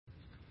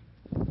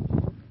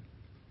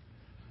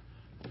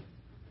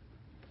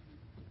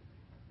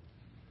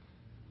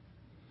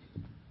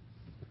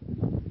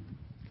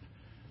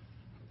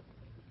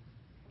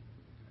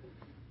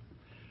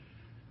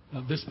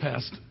This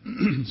past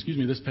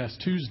this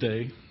past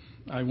Tuesday,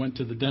 I went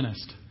to the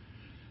dentist.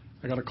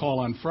 I got a call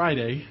on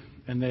Friday,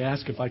 and they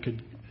asked if I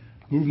could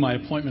move my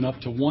appointment up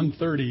to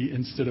 1:30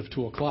 instead of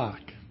 2 o'clock.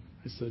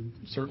 I said,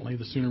 certainly,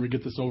 the sooner we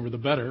get this over, the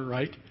better,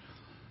 right?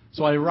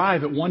 So I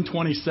arrive at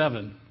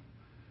 1:27,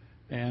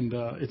 and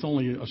it's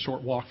only a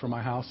short walk from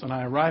my house. And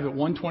I arrive at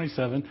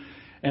 1:27,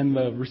 and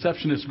the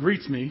receptionist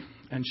greets me,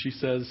 and she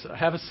says,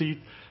 "Have a seat.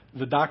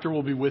 The doctor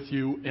will be with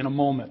you in a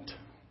moment."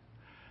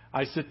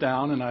 I sit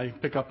down and I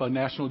pick up a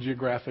National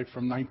Geographic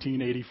from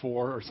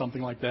 1984 or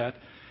something like that,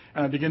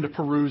 and I begin to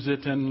peruse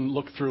it and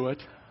look through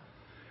it.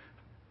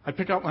 I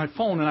pick up my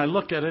phone and I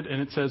look at it,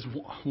 and it says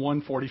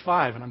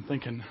 1:45, and I'm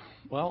thinking,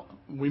 well,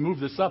 we moved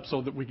this up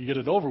so that we could get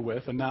it over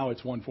with, and now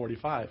it's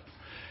 1:45.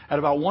 At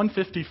about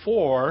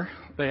 1:54,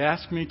 they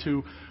asked me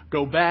to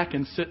go back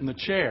and sit in the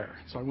chair.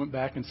 So I went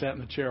back and sat in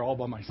the chair all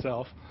by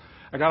myself.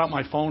 I got out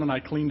my phone and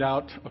I cleaned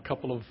out a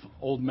couple of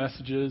old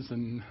messages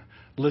and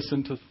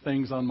listened to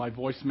things on my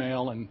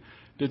voicemail and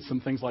did some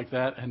things like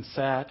that, and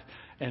sat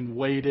and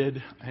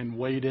waited and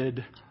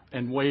waited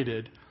and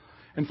waited.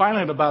 And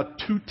finally, at about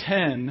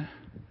 2:10,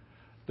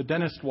 the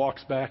dentist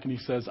walks back and he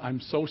says, "I'm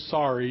so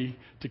sorry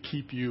to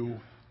keep you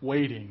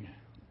waiting."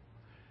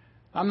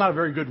 I'm not a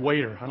very good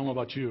waiter. I don't know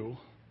about you.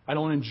 I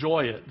don't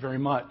enjoy it very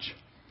much.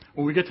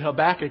 When we get to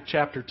Habakkuk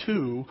chapter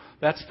 2,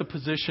 that's the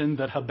position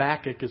that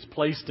Habakkuk is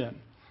placed in.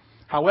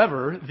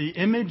 However, the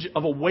image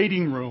of a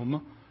waiting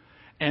room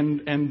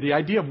and the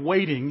idea of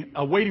waiting,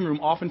 a waiting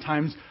room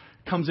oftentimes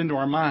comes into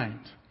our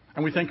mind.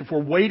 And we think if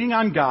we're waiting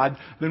on God,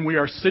 then we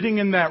are sitting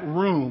in that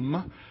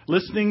room,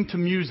 listening to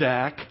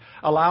music,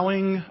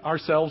 allowing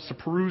ourselves to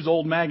peruse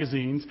old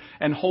magazines,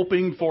 and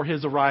hoping for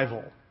His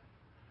arrival.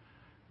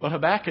 But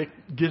Habakkuk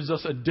gives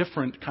us a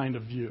different kind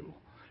of view.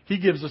 He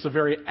gives us a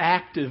very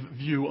active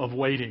view of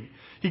waiting.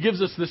 He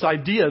gives us this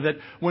idea that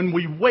when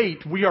we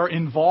wait, we are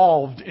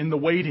involved in the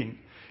waiting.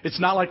 It's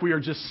not like we are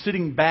just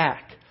sitting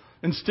back.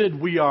 Instead,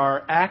 we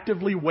are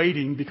actively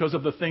waiting because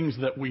of the things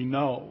that we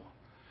know.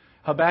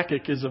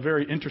 Habakkuk is a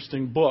very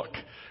interesting book.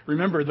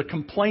 Remember, the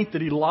complaint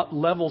that he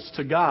levels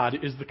to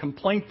God is the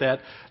complaint that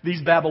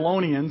these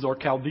Babylonians, or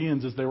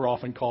Chaldeans as they were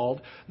often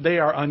called, they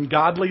are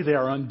ungodly, they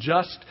are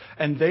unjust,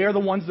 and they are the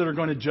ones that are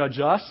going to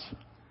judge us.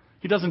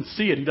 He doesn't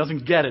see it, he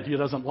doesn't get it, he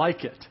doesn't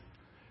like it.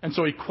 And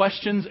so he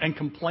questions and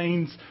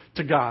complains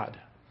to God.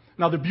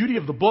 Now, the beauty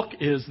of the book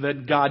is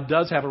that God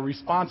does have a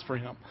response for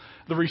him.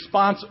 The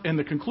response and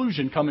the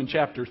conclusion come in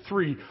chapter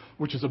 3,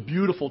 which is a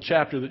beautiful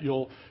chapter that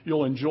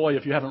you'll enjoy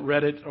if you haven't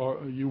read it,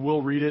 or you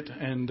will read it,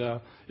 and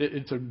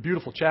it's a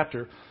beautiful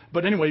chapter.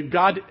 But anyway,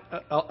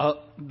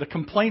 the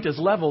complaint is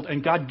leveled,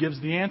 and God gives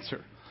the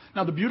answer.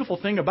 Now, the beautiful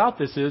thing about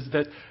this is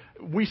that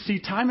we see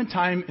time and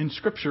time in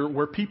Scripture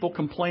where people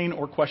complain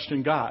or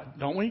question God,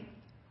 don't we?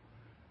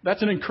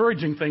 That's an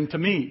encouraging thing to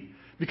me,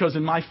 because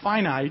in my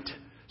finite,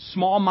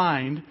 small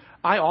mind,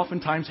 I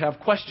oftentimes have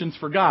questions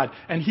for God,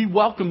 and He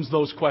welcomes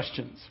those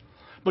questions.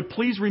 But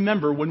please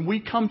remember, when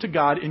we come to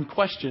God in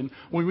question,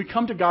 when we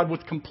come to God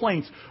with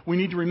complaints, we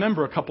need to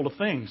remember a couple of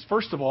things.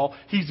 First of all,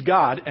 He's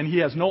God, and He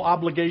has no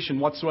obligation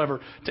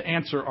whatsoever to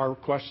answer our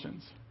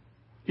questions.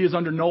 He is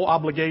under no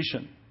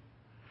obligation.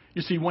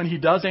 You see, when He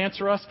does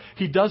answer us,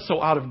 He does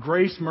so out of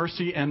grace,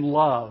 mercy, and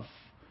love,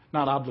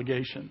 not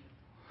obligation.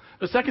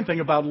 The second thing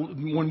about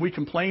when we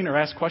complain or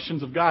ask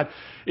questions of God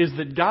is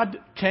that God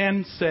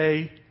can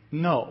say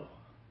no.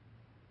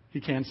 He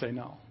can say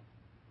no.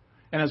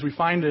 And as we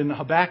find in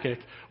Habakkuk,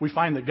 we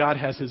find that God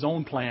has His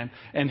own plan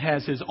and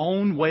has His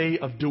own way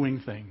of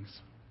doing things.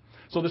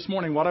 So this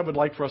morning, what I would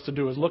like for us to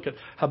do is look at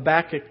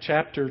Habakkuk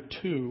chapter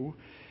 2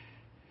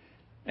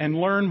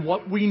 and learn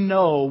what we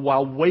know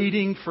while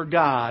waiting for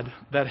God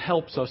that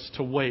helps us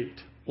to wait.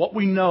 What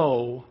we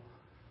know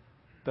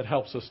that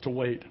helps us to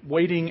wait.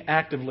 Waiting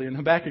actively. In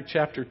Habakkuk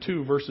chapter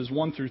 2, verses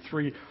 1 through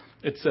 3,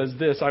 it says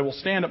this: "I will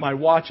stand at my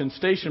watch and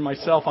station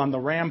myself on the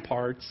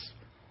ramparts.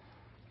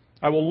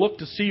 I will look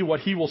to see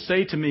what He will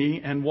say to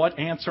me, and what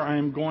answer I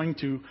am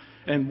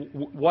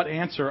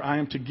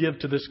to give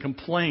to this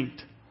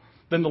complaint."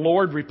 Then the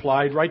Lord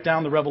replied, "Write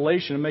down the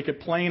revelation and make it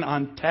plain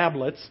on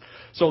tablets,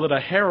 so that a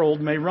herald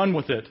may run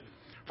with it.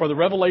 For the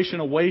revelation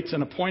awaits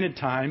an appointed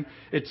time.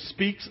 It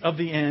speaks of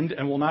the end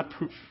and will not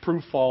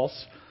prove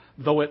false.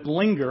 Though it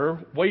linger,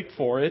 wait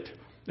for it.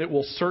 It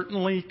will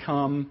certainly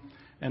come,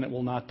 and it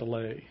will not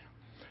delay."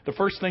 The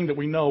first thing that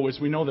we know is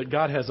we know that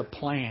God has a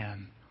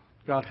plan.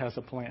 God has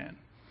a plan.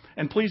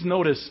 And please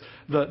notice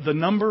the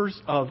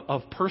numbers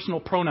of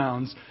personal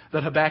pronouns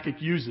that Habakkuk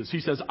uses.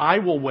 He says, "I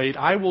will wait,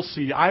 I will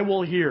see, I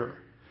will hear."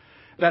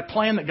 That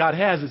plan that God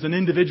has is an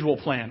individual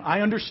plan.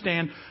 I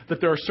understand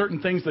that there are certain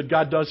things that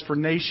God does for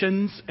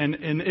nations, and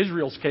in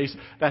Israel's case,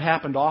 that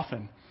happened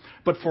often.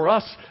 But for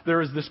us,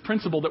 there is this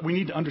principle that we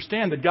need to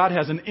understand, that God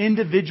has an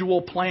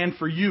individual plan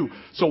for you.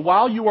 So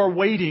while you are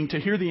waiting to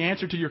hear the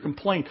answer to your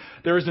complaint,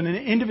 there is an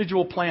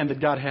individual plan that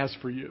God has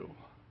for you.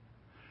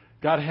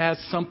 God has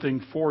something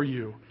for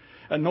you.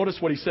 And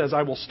notice what he says: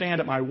 "I will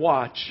stand at my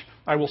watch.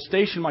 I will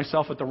station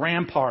myself at the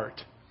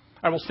rampart."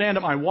 I will stand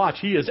at my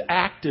watch. He is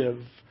active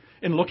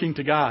in looking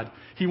to God.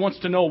 He wants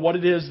to know what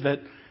it is that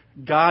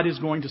God is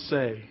going to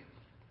say.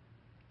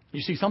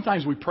 You see,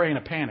 sometimes we pray in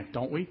a panic,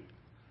 don't we?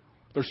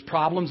 There's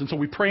problems, and so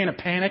we pray in a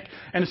panic,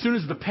 and as soon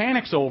as the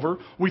panic's over,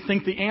 we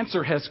think the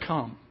answer has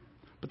come.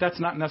 But that's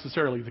not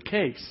necessarily the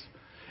case.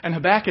 And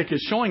Habakkuk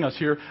is showing us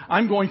here,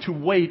 I'm going to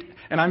wait,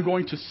 and I'm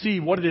going to see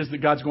what it is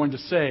that God's going to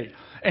say.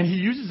 And he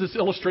uses this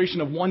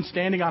illustration of one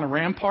standing on a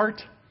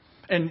rampart.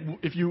 And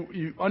if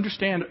you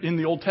understand in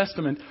the Old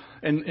Testament,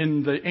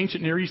 in the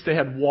ancient Near East, they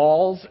had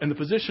walls, and the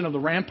position of the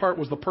rampart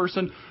was the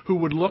person who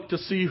would look to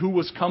see who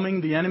was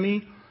coming, the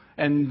enemy,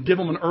 and give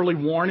them an early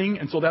warning.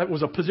 And so that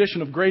was a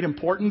position of great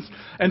importance.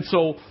 And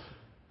so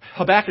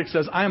Habakkuk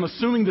says, I am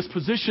assuming this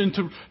position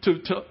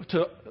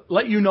to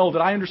let you know that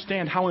I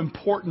understand how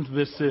important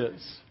this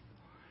is.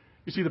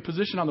 You see, the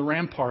position on the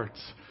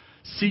ramparts,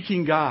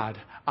 seeking God.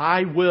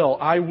 I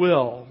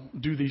will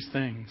do these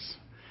things.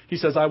 He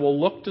says, I will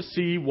look to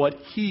see what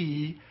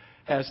He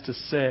has to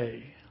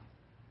say.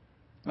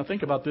 Now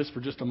think about this for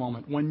just a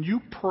moment. When you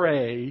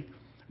pray,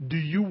 do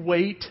you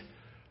wait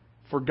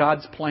for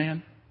God's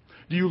plan?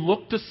 Do you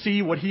look to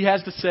see what He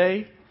has to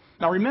say?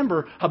 Now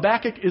remember,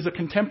 Habakkuk is a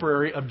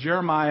contemporary of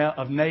Jeremiah,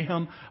 of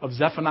Nahum, of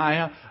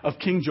Zephaniah, of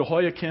King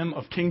Jehoiakim,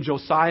 of King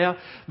Josiah.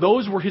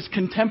 Those were his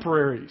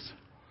contemporaries.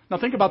 Now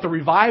think about the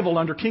revival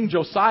under King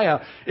Josiah.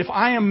 If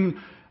I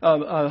am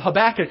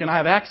Habakkuk and I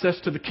have access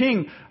to the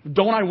king,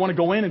 don't I want to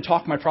go in and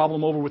talk my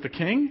problem over with the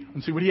king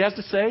and see what he has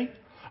to say?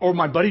 Or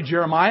my buddy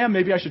Jeremiah,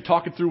 maybe I should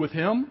talk it through with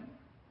him.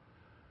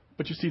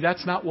 But you see,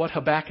 that's not what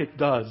Habakkuk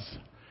does.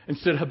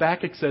 Instead,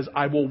 Habakkuk says,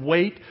 I will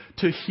wait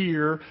to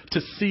hear,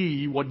 to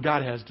see what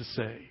God has to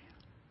say.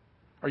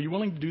 Are you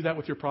willing to do that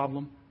with your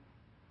problem?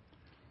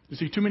 You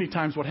see, too many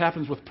times what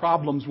happens with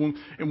problems,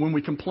 when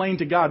we complain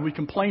to God,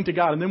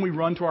 and then we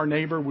run to our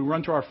neighbor, we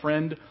run to our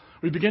friend,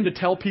 we begin to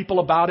tell people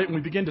about it, and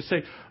we begin to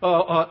say,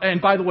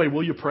 and by the way,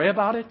 will you pray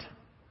about it?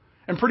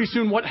 And pretty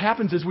soon what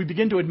happens is we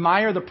begin to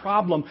admire the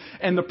problem,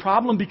 and the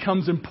problem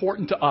becomes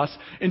important to us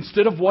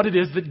instead of what it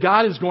is that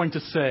God is going to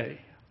say.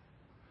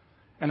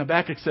 And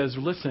Habakkuk says,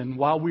 listen,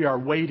 while we are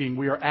waiting,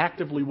 we are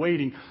actively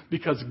waiting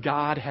because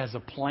God has a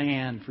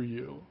plan for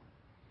you.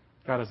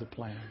 God has a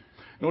plan.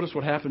 Notice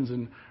what happens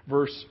in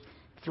verse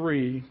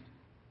 3.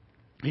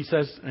 He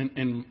says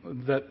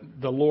that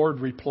the Lord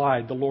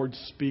replied, the Lord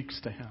speaks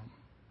to him.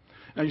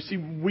 Now you see,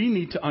 we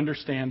need to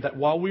understand that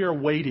while we are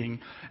waiting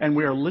and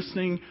we are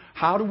listening,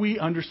 how do we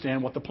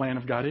understand what the plan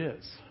of God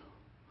is?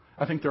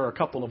 I think there are a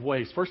couple of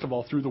ways. First of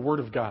all, through the Word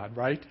of God,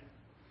 right?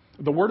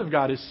 The Word of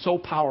God is so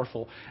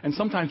powerful, and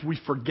sometimes we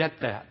forget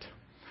that.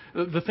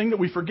 The thing that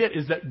we forget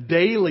is that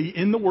daily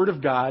in the Word of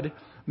God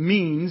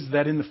means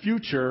that in the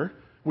future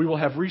we will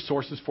have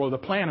resources for the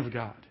plan of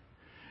God.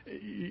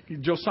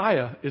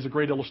 Josiah is a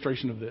great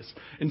illustration of this.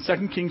 In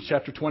 2 Kings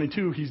chapter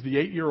 22, he's the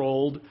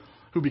 8-year-old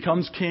who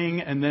becomes king,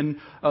 and then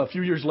a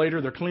few years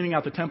later they're cleaning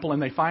out the temple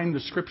and they find the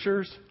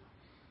Scriptures.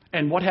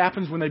 And what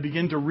happens when they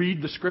begin to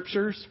read the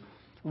Scriptures?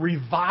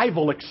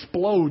 Revival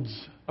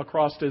explodes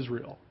across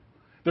Israel.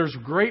 There's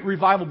great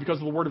revival because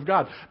of the Word of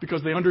God,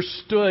 because they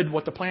understood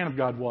what the plan of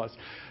God was.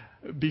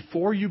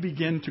 Before you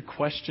begin to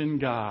question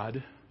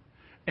God,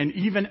 and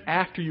even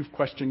after you've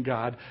questioned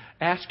God,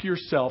 ask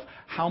yourself,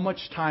 how much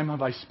time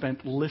have I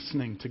spent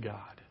listening to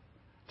God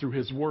through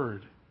His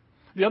Word?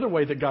 The other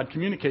way that God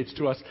communicates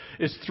to us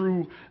is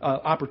through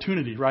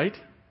opportunity, right?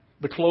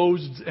 The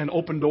closed and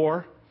open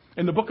door.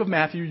 In the book of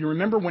Matthew, you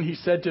remember when He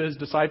said to His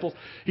disciples,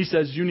 He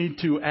says, you need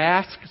to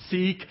ask,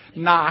 seek,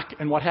 knock,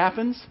 and what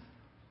happens?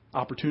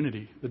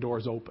 Opportunity. The door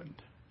is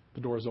opened. The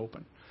door is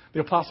open.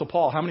 The Apostle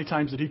Paul, how many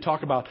times did he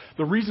talk about,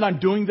 the reason I'm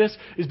doing this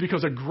is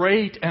because a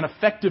great and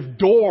effective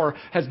door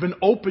has been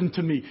opened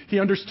to me. He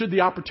understood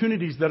the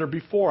opportunities that are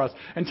before us.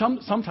 And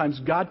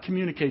sometimes God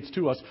communicates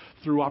to us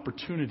through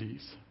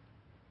opportunities.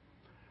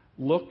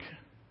 Look,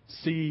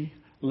 see,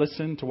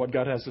 listen to what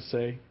God has to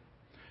say.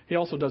 He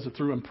also does it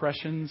through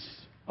impressions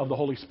of the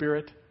Holy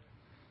Spirit.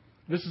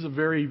 This is a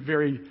very,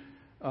 very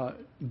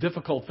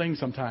difficult thing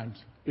sometimes.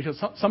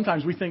 Because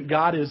sometimes we think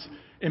God is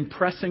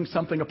impressing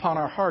something upon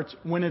our hearts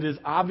when it is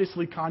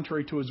obviously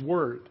contrary to His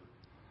Word.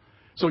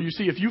 So you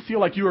see, if you feel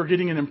like you are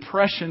getting an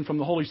impression from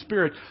the Holy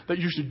Spirit that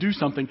you should do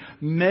something,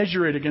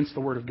 measure it against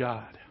the Word of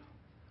God.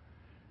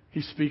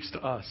 He speaks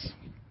to us.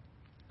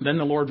 Then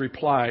the Lord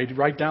replied,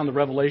 write down the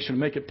revelation and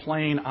make it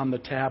plain on the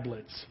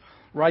tablets.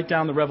 Write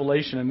down the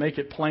revelation and make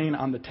it plain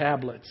on the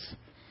tablets.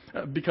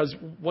 Because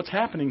what's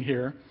happening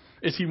here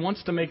is He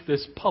wants to make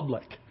this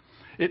public.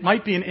 It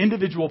might be an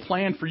individual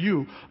plan for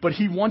you, but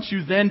He wants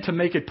you then to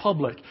make it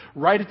public.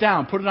 Write it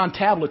down. Put it on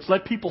tablets.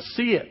 Let people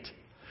see it.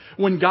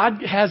 When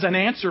God has an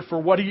answer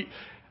for what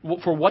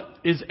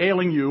is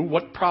ailing you,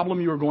 what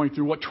problem you are going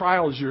through, what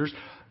trial is yours,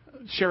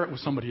 share it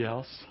with somebody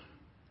else.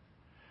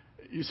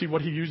 You see,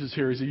 what He uses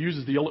here is He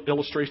uses the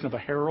illustration of a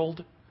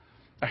herald.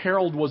 A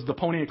herald was the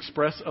Pony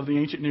Express of the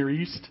ancient Near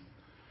East.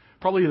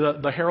 Probably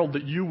the herald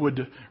that you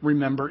would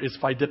remember is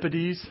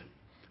Pheidippides.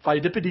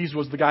 Pheidippides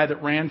was the guy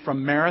that ran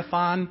from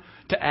Marathon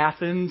to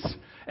Athens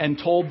and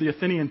told the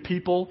Athenian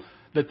people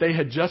that they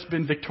had just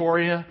been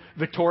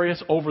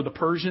victorious over the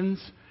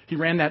Persians. He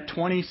ran that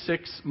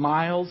 26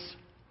 miles.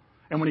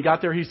 And when he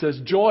got there, he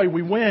says, "Joy,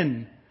 we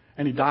win."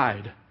 And he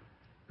died.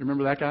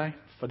 Remember that guy?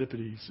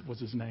 Phidippides was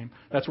his name.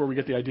 That's where we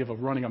get the idea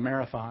of running a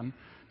marathon,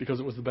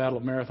 because it was the Battle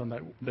of Marathon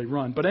that they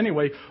run. But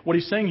anyway, what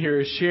he's saying here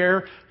is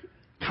share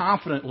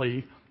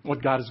confidently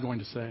what God is going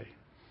to say.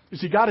 You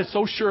see, God is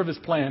so sure of his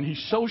plan.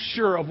 He's so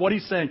sure of what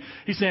he's saying.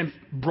 He's saying,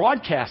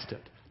 broadcast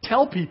it.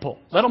 Tell people.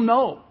 Let them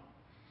know.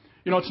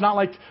 You know, it's not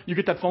like you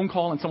get that phone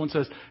call and someone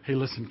says, "Hey,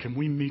 listen, can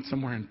we meet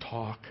somewhere and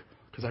talk?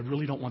 Because I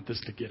really don't want this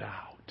to get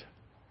out."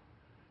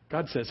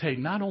 God says, "Hey,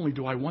 not only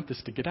do I want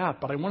this to get out,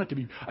 but I want it to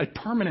be a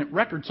permanent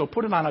record, so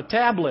put it on a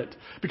tablet,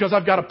 because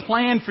I've got a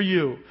plan for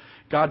you."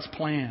 God's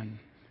plan.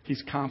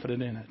 He's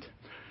confident in it.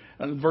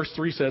 And verse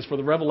 3 says, "For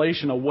the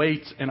revelation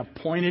awaits an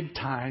appointed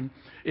time.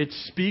 It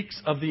speaks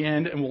of the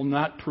end and will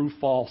not prove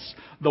false.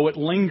 Though it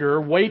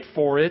linger, wait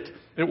for it.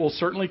 It will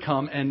certainly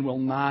come and will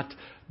not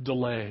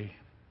delay."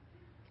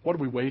 What are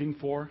we waiting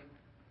for?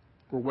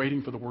 We're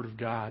waiting for the Word of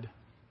God.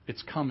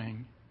 It's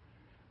coming.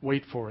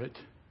 Wait for it.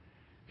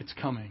 It's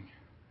coming.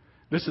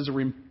 This is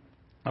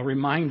a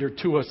reminder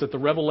to us that the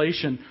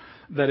revelation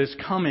that is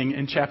coming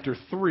in chapter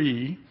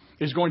 3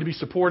 is going to be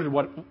supported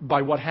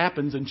by what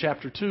happens in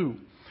chapter 2.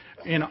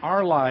 In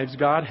our lives,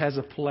 God has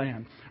a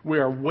plan. We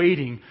are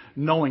waiting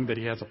knowing that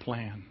He has a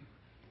plan.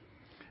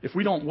 If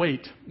we don't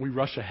wait, we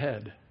rush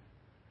ahead.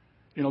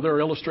 You know, there are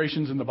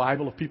illustrations in the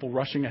Bible of people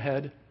rushing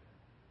ahead.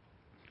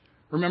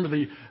 Remember,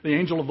 the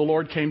angel of the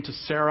Lord came to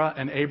Sarah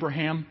and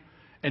Abraham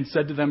and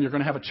said to them, "You're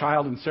going to have a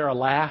child." And Sarah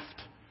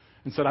laughed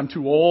and said, "I'm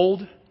too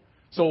old."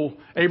 So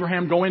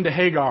Abraham, go into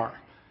Hagar.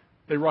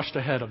 They rushed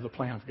ahead of the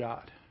plan of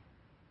God.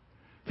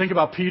 Think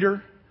about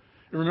Peter.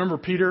 You remember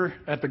Peter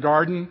at the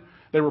garden?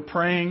 They were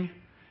praying,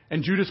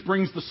 and Judas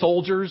brings the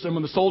soldiers. And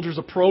when the soldiers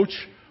approach,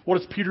 what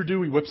does Peter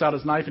do? He whips out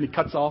his knife and he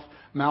cuts off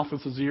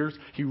Malchus's ears.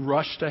 He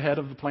rushed ahead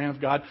of the plan of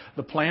God.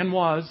 The plan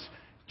was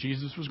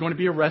Jesus was going to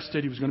be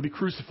arrested. He was going to be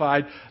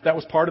crucified. That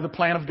was part of the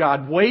plan of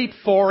God. Wait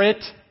for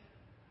it.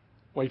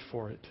 Wait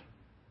for it.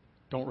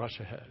 Don't rush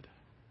ahead.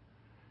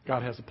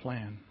 God has a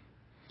plan.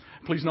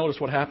 Please notice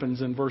what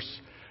happens in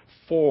verse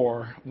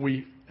 4.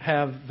 We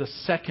have the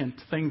second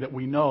thing that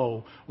we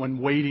know when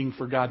waiting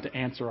for God to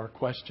answer our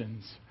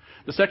questions.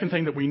 The second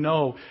thing that we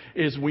know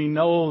is we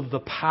know the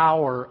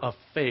power of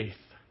faith.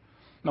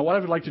 Now, what I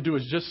would like to do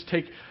is just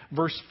take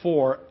verse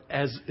 4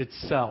 as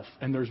itself.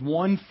 And there's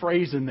one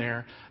phrase in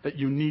there that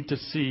you need to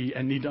see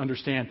and need to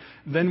understand.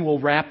 Then we'll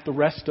wrap the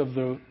rest of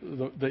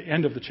the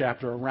end of the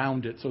chapter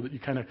around it so that you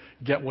kind of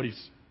get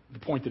the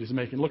point that he's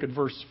making. Look at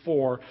verse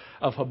 4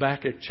 of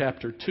Habakkuk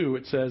chapter 2.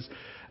 It says,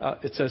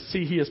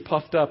 "See, he is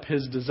puffed up.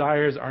 His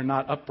desires are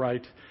not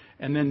upright."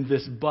 And then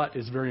this "but"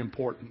 is very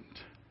important,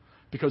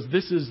 because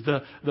this is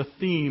the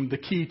theme, the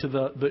key to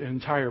the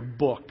entire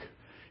book.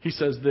 He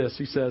says this.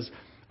 He says,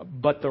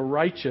 "But the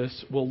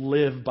righteous will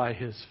live by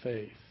his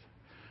faith."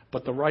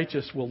 But the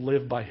righteous will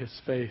live by his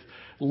faith.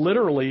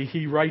 Literally,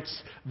 he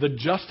writes, "The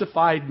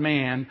justified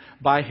man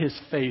by his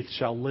faith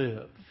shall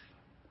live."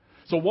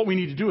 So what we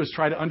need to do is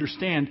try to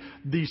understand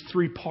these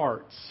three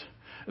parts.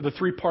 The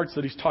three parts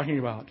that he's talking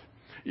about.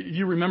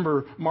 You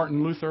remember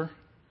Martin Luther?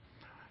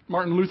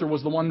 Martin Luther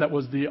was the one that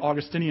was the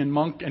Augustinian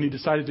monk, and he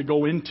decided to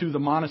go into the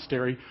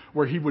monastery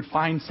where he would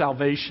find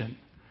salvation.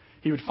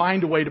 He would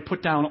find a way to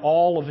put down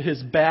all of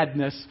his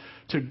badness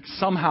to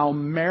somehow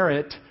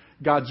merit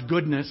God's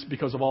goodness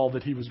because of all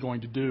that he was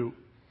going to do.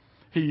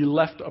 He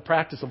left a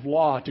practice of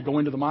law to go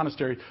into the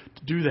monastery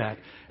to do that.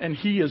 And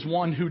he is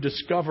one who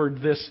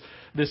discovered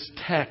this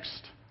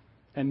text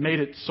and made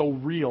it so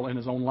real in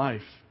his own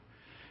life.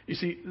 You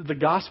see, the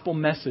gospel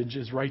message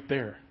is right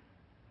there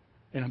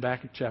in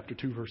Habakkuk chapter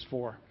 2, verse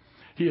 4.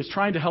 He is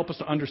trying to help us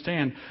to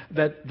understand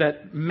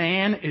that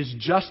man is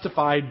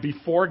justified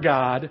before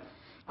God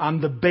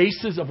on the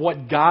basis of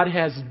what God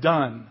has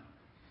done.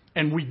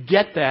 And we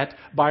get that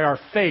by our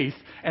faith,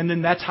 and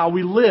then that's how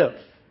we live.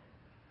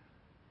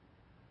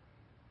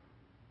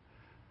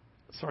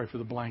 Sorry for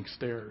the blank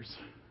stares,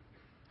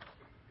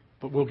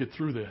 but we'll get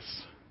through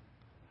this.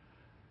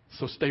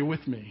 So stay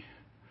with me.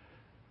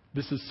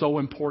 This is so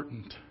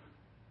important.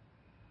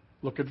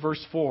 Look at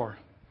verse 4.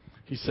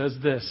 He says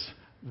this,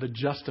 "The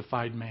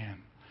justified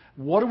man."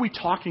 What are we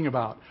talking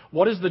about?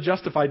 What is the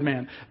justified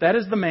man? That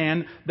is the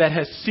man that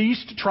has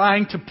ceased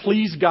trying to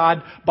please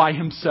God by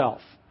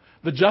himself.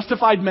 The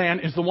justified man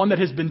is the one that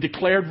has been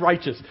declared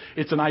righteous.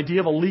 It's an idea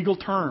of a legal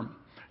term.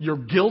 You're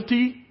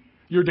guilty,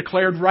 you're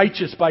declared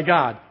righteous by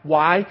God.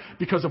 Why?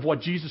 Because of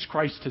what Jesus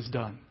Christ has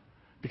done.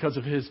 Because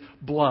of His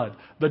blood.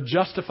 The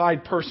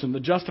justified person,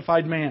 the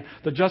justified man,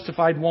 the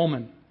justified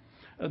woman.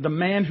 The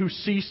man who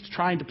ceased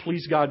trying to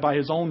please God by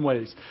his own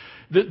ways.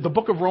 The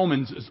book of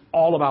Romans is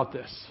all about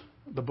this.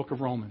 The book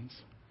of Romans.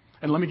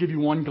 And let me give you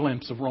one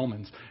glimpse of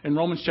Romans. In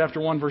Romans chapter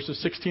 1, verses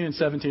 16 and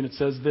 17, it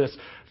says this,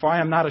 "For I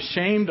am not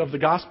ashamed of the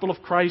gospel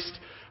of Christ,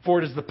 for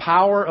it is the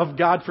power of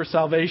God for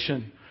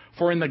salvation.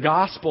 For in the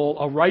gospel,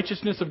 a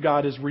righteousness of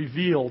God is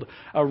revealed,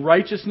 a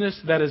righteousness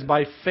that is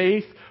by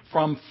faith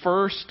from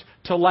first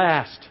to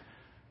last.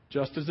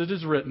 Just as it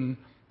is written,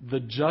 the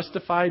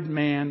justified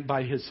man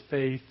by his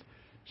faith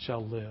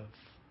shall live.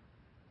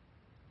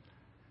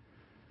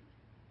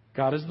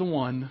 God is the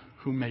one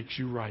who makes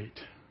you right.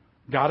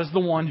 God is the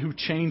one who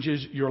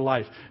changes your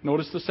life.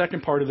 Notice the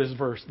second part of this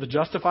verse. The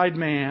justified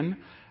man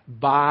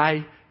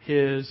by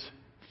his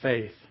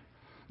faith.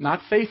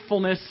 Not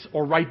faithfulness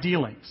or right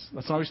dealings.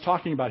 That's not what he's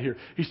talking about here.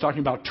 He's talking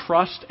about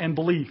trust and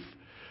belief.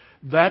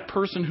 That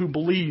person who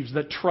believes,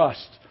 that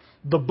trusts.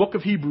 The book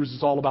of Hebrews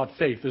is all about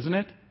faith, isn't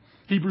it?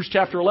 Hebrews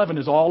chapter 11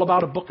 is all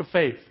about a book of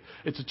faith.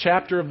 It's a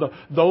chapter of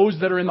those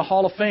that are in the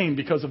Hall of Fame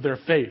because of their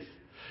faith.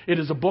 It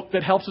is a book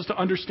that helps us to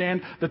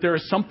understand that there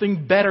is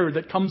something better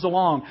that comes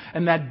along.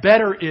 And that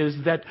better is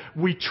that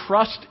we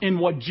trust in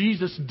what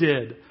Jesus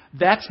did.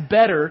 That's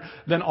better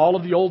than all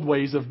of the old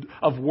ways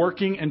of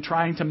working and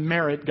trying to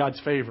merit God's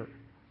favor.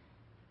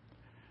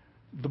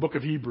 The book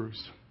of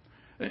Hebrews.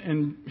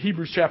 In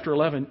Hebrews chapter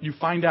 11, you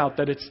find out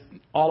that it's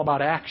all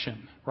about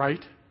action,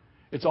 right?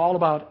 It's all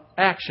about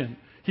action.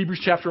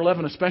 Hebrews chapter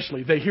 11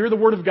 especially. They hear the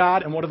word of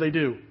God, and what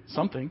do?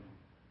 Something.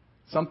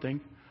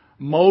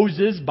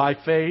 Moses by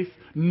faith.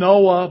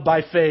 Noah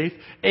by faith.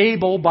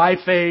 Abel by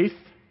faith.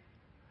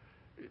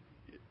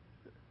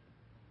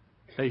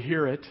 They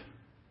hear it.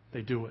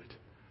 They do it.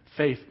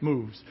 Faith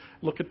moves.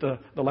 Look at the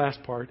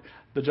last part.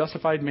 The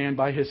justified man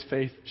by his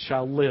faith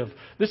shall live.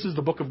 This is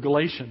the book of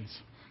Galatians.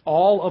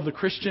 All of the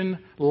Christian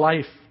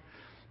life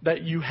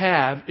that you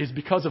have is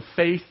because of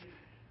faith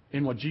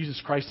in what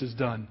Jesus Christ has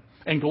done.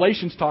 And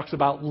Galatians talks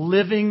about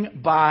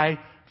living by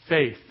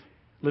faith.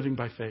 Living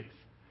by faith.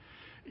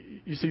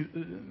 You see,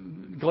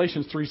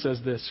 Galatians 3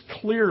 says this,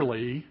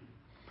 clearly,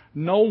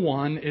 no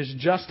one is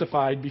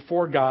justified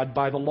before God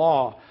by the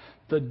law.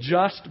 The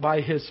just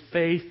by his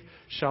faith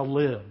shall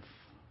live.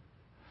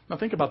 Now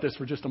think about this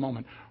for just a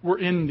moment. We're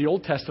in the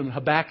Old Testament,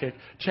 Habakkuk,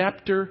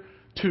 chapter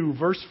 2,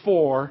 verse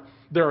 4.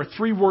 There are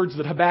 3 words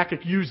that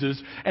Habakkuk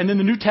uses, and then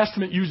the New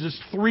Testament uses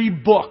 3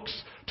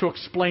 books to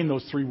explain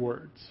those 3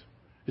 words.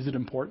 Is it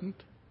important?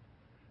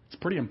 It's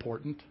pretty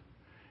important.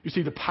 You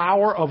see, the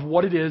power of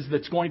what it is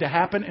that's going to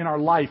happen in our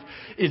life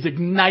is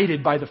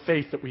ignited by the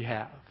faith that we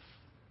have.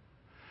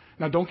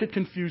 Now, don't get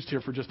confused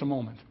here for just a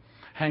moment.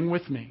 Hang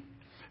with me.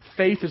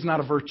 Faith is not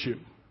a virtue.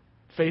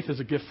 Faith is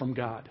a gift from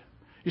God.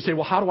 You say,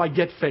 well, how do I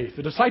get faith?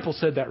 The disciples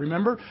said that,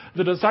 remember?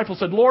 The disciples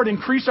said, Lord,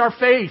 increase our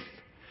faith.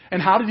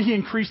 And how did he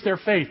increase their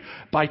faith?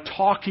 By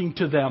talking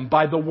to them,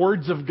 by the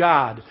words of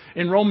God.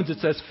 In Romans it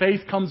says,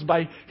 faith comes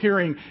by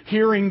hearing,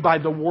 hearing by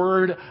the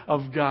word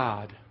of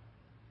God.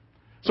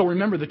 So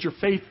remember that your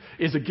faith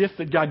is a gift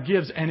that God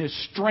gives and is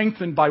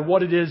strengthened by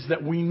what it is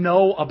that we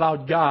know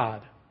about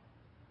God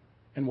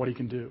and what he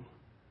can do.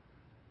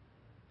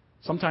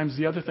 Sometimes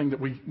the other thing that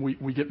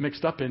we get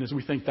mixed up in is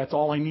we think that's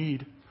all I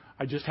need.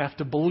 I just have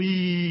to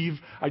believe.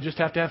 I just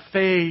have to have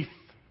faith.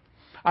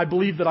 I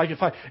believe that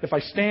if I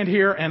stand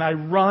here and I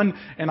run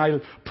and I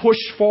push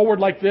forward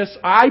like this,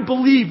 I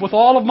believe with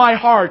all of my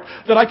heart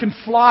that I can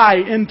fly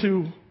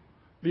into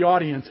the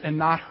audience and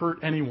not hurt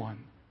anyone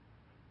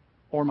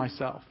or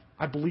myself.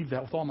 I believe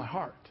that with all my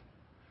heart.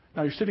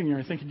 Now you're sitting here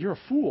and thinking, you're a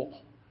fool.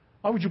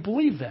 Why would you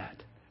believe that?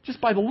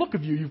 Just by the look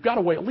of you, you've got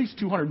to weigh at least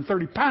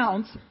 230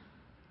 pounds.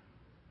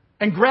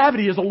 And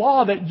gravity is a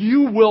law that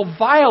you will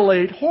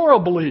violate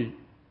horribly.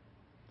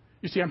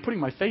 You see, I'm putting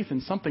my faith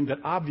in something that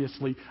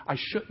obviously I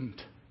shouldn't.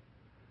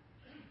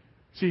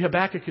 See,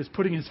 Habakkuk is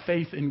putting his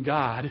faith in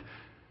God,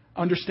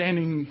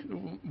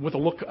 understanding with a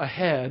look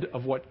ahead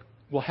of what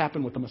will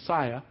happen with the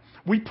Messiah.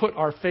 We put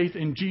our faith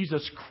in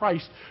Jesus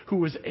Christ,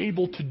 who is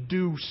able to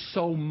do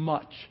so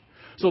much.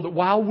 So that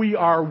while we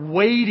are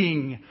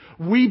waiting,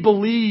 we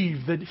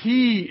believe that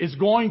he is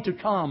going to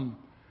come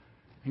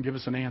and give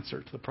us an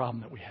answer to the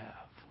problem that we have.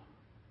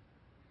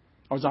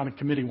 I was on a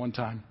committee one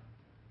time.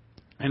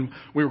 And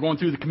we were going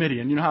through the committee,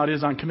 and you know how it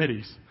is on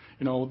committees.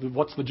 You know,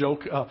 what's the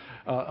joke?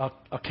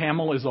 A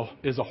camel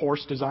is a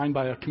horse designed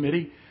by a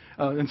committee.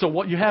 And so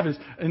what you have is,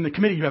 in the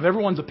committee, you have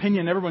everyone's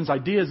opinion, everyone's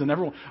ideas, and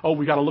everyone,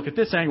 we got to look at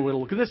this angle, we got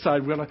to look at this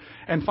side.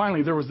 And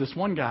finally, there was this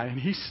one guy, and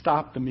he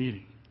stopped the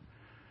meeting.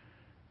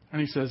 And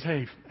he says,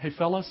 hey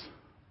fellas,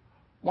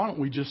 why don't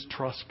we just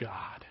trust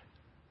God?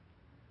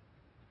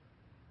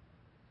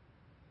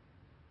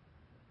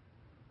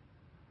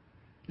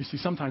 You see,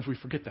 sometimes we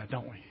forget that,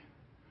 don't we?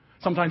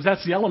 Sometimes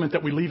that's the element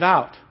that we leave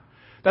out.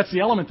 That's the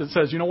element that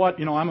says, you know what?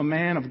 I'm a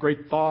man of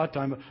great thought.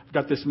 I've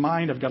got this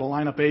mind. I've got to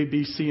line up A,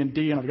 B, C, and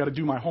D, and I've got to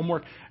do my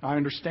homework. I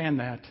understand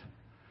that.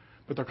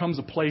 But there comes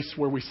a place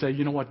where we say,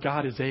 you know what?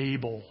 God is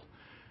able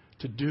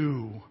to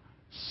do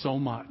so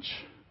much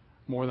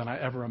more than I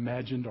ever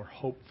imagined or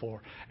hoped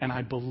for. And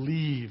I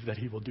believe that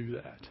he will do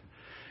that.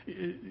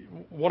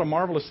 What a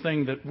marvelous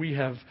thing that we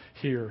have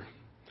here.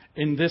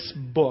 In this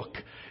book,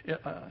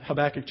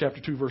 Habakkuk chapter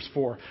 2, verse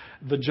 4,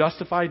 the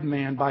justified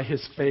man by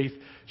his faith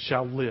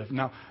shall live.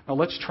 Now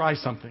let's try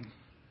something.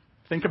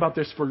 Think about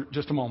this for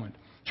just a moment.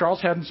 Charles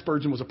Haddon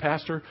Spurgeon was a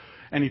pastor,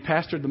 and he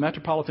pastored the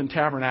Metropolitan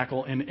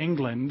Tabernacle in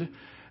England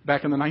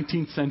back in the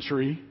 19th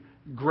century.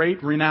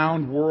 Great,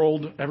 renowned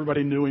world.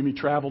 Everybody knew him. He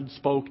traveled,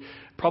 spoke,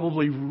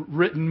 probably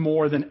written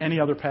more than any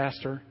other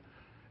pastor.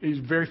 He's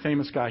a very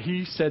famous guy.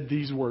 He said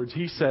these words.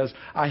 He says,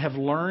 I have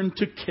learned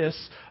to kiss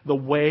the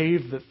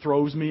wave that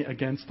throws me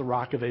against the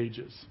rock of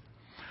ages.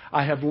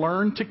 I have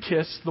learned to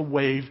kiss the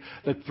wave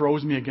that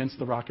throws me against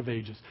the rock of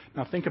ages.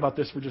 Now think about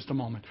this for just a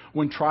moment.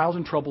 When trials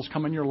and troubles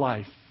come in your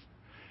life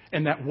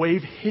and that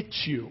wave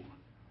hits you,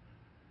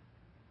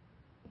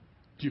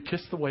 do you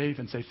kiss the wave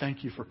and say,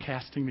 thank you for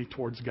casting me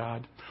towards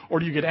God? Or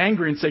do you get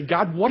angry and say,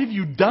 God, what have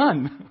you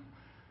done?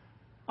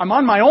 I'm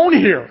on my own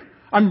here.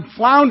 I'm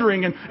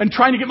floundering and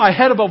trying to get my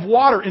head above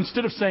water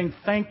instead of saying,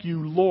 thank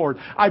you, Lord.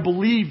 I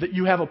believe that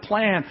you have a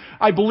plan.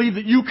 I believe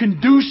that you can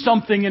do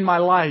something in my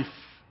life.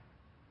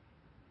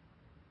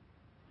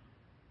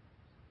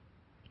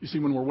 You see,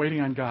 when we're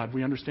waiting on God,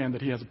 we understand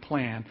that He has a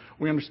plan.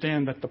 We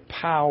understand that the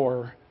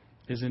power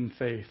is in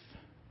faith.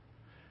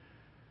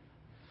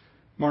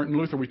 Martin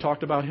Luther, we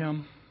talked about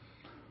him.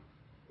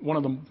 One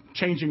of the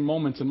changing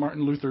moments in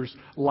Martin Luther's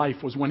life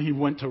was when he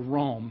went to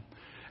Rome.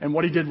 And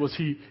what he did was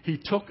he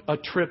took a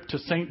trip to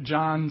St.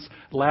 John's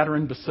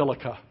Lateran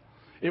Basilica.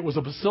 It was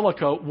a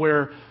basilica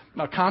where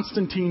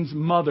Constantine's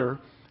mother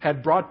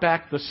had brought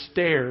back the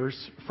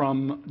stairs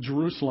from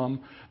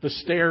Jerusalem, the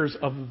stairs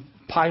of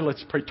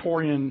Pilate's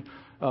Praetorian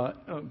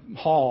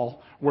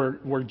hall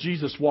where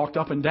Jesus walked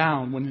up and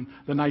down when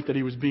the night that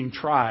he was being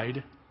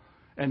tried.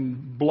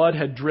 And blood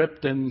had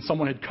dripped and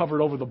someone had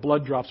covered over the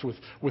blood drops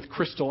with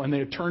crystal, and they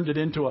had turned it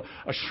into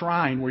a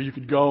shrine where you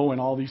could go and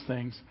all these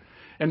things.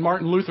 And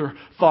Martin Luther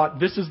thought,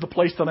 this is the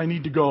place that I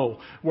need to go,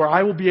 where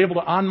I will be able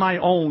to, on my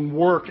own,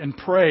 work and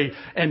pray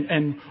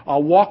and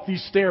walk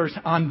these stairs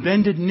on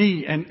bended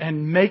knee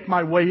and make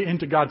my way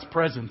into God's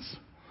presence.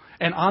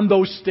 And on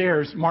those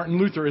stairs, Martin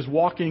Luther is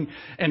walking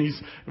and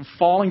he's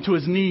falling to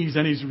his knees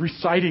and he's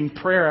reciting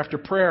prayer after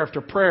prayer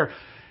after prayer.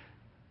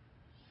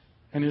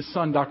 And his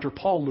son, Dr.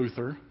 Paul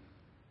Luther,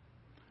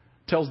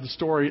 tells the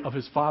story of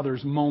his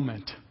father's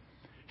moment.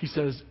 He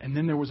says, and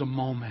then there was a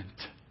moment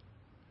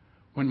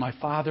when my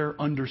father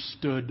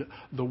understood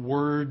the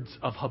words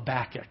of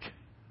Habakkuk.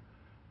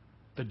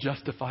 The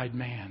justified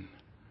man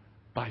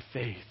by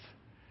faith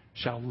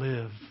shall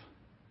live.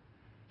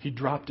 He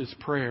dropped his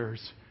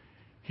prayers.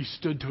 He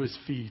stood to his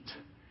feet.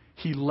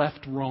 He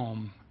left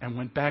Rome and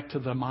went back to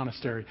the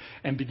monastery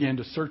and began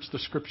to search the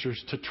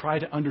Scriptures to try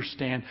to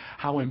understand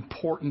how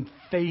important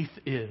faith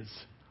is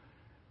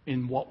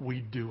in what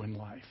we do in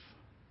life.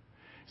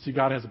 See,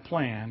 God has a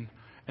plan,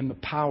 and the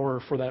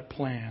power for that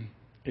plan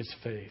is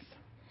faith.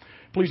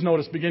 Please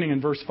notice, beginning in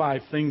verse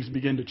 5, things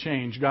begin to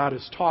change. God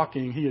is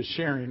talking. He is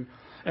sharing.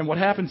 And what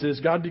happens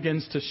is God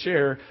begins to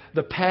share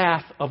the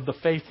path of the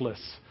faithless.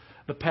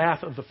 The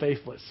path of the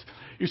faithless.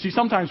 You see,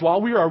 sometimes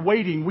while we are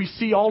waiting, we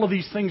see all of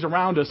these things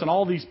around us and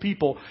all these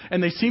people,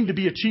 and they seem to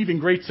be achieving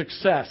great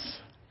success.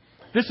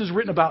 This is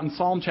written about in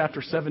Psalm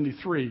chapter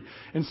 73.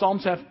 In Psalm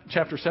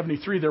chapter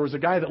 73, there was a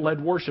guy that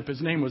led worship.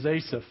 His name was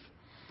Asaph.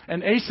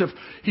 And Asaph,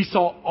 he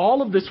saw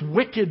all of this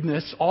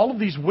wickedness, all of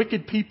these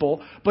wicked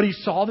people, but he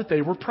saw that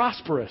they were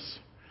prosperous.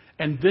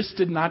 And this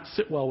did not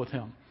sit well with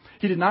him.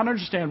 He did not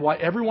understand why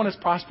everyone is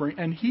prospering,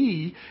 and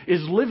he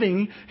is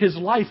living his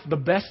life the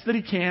best that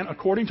he can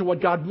according to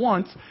what God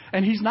wants,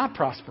 and he's not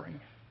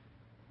prospering.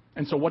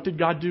 And so what did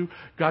God do?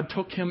 God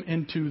took him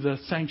into the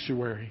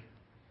sanctuary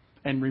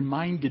and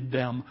reminded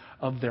them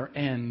of their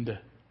end.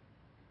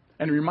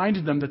 And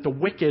reminded them that the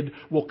wicked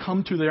will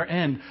come to their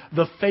end.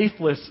 The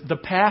faithless, the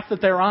path that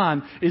they're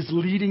on is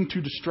leading to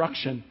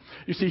destruction.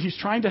 You see, he's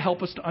trying to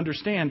help us to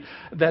understand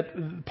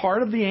that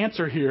part of the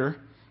answer here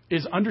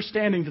is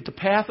understanding that the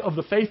path of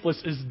the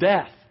faithless is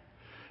death.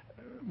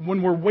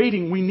 When we're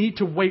waiting, we need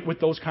to wait with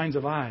those kinds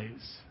of eyes.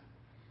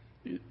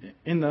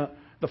 In the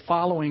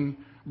following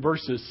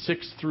verses,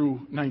 6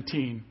 through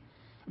 19,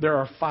 there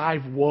are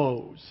 5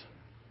 woes.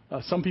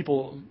 Some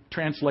people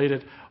translate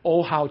it,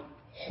 oh, how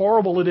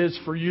horrible it is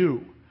for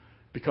you,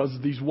 because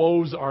these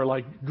woes are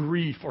like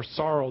grief or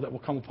sorrow that will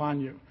come upon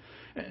you.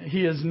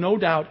 He is no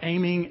doubt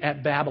aiming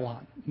at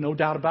Babylon, no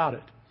doubt about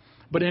it.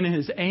 But in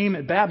his aim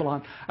at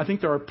Babylon, I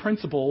think there are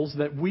principles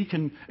that we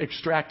can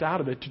extract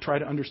out of it to try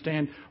to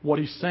understand what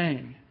he's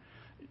saying.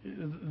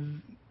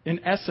 In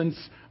essence,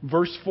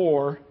 verse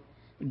 4,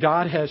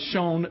 God has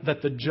shown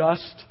that the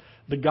just,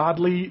 the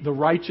godly, the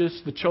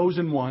righteous, the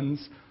chosen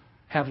ones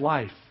have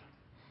life.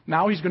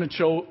 Now he's going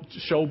to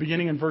show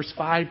beginning in verse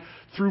 5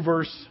 through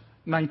verse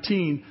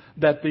 19,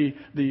 that the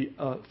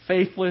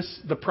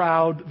faithless, the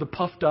proud, the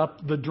puffed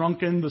up, the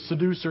drunken, the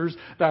seducers,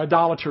 the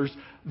idolaters,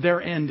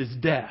 their end is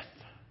death.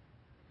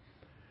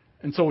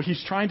 And so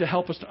he's trying to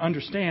help us to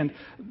understand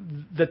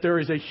that there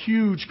is a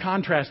huge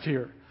contrast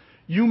here.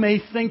 You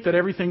may think that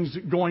everything's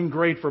going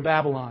great for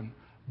Babylon,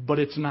 but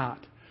it's not.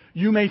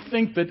 You may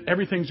think that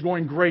everything's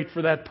going great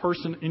for that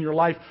person in your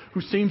life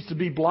who seems to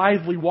be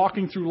blithely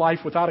walking through life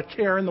without a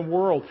care in the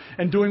world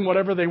and doing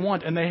whatever they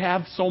want, and they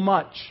have so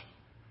much.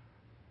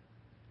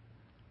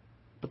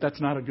 But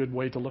that's not a good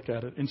way to look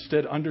at it.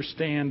 Instead,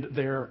 understand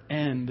their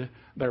end,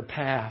 their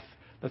path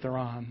that they're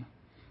on.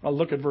 I'll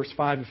look at verse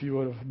 5, if you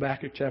would, of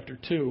Habakkuk chapter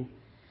 2.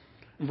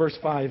 In verse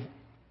 5,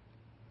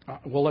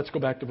 Well, let's go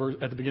back to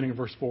at the beginning of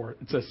verse 4.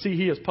 It says, see,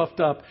 he is puffed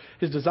up.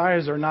 His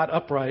desires are not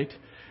upright.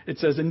 It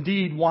says,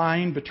 indeed,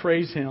 wine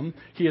betrays him.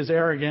 He is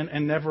arrogant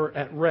and never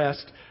at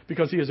rest,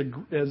 because he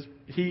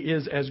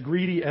is as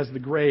greedy as the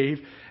grave,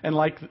 and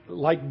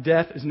like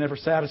death is never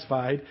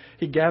satisfied.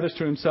 He gathers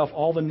to himself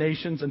all the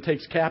nations and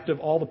takes captive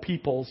all the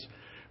peoples.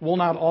 Will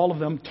not all of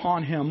them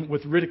taunt him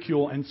with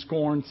ridicule and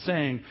scorn,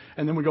 saying?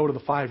 And then we go to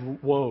the 5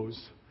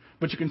 woes.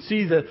 But you can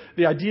see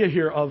the idea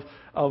here of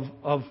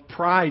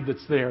pride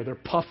that's there. They're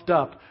puffed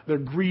up. They're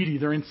greedy.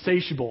 They're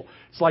insatiable.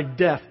 It's like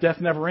death.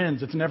 Death never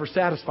ends. It's never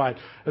satisfied.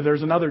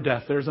 There's another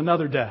death. There's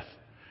another death.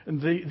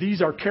 And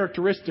these are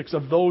characteristics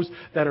of those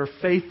that are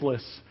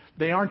faithless.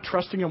 They aren't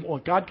trusting in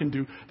what God can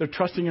do. They're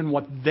trusting in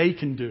what they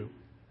can do.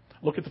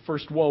 Look at the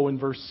first woe in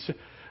verse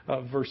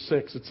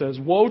 6. It says,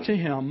 woe to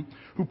him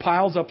who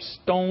piles up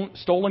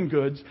stolen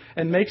goods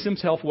and makes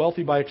himself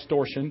wealthy by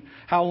extortion.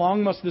 How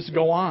long must this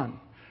go on?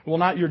 Will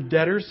not your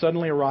debtors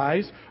suddenly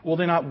arise? Will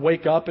they not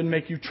wake up and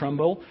make you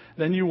tremble?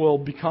 Then you will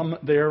become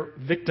their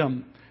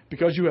victim.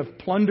 Because you have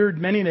plundered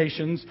many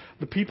nations,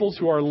 the peoples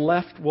who are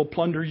left will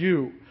plunder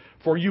you.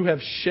 For you have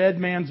shed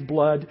man's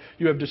blood.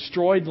 You have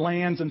destroyed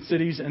lands and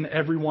cities and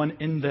everyone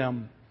in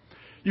them.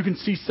 You can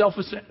see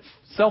selfish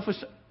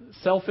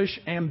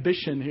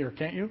ambition here,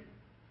 can't you?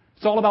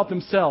 It's all about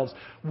themselves.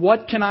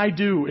 What can I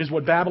do is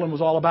what Babylon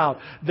was all about.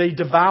 They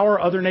devour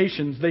other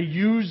nations. They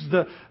use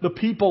the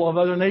people of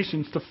other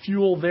nations to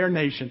fuel their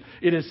nation.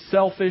 It is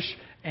selfish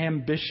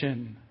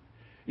ambition.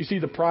 You see,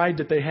 the pride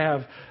that they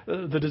have,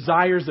 the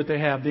desires that they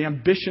have, the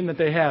ambition that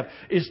they have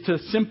is to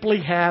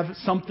simply have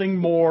something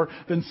more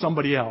than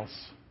somebody else.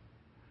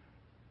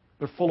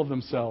 They're full of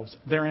themselves.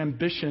 Their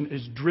ambition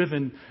is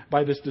driven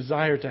by this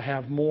desire to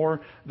have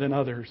more than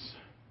others.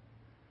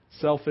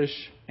 Selfish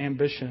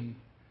ambition.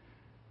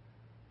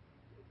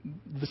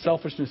 The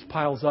selfishness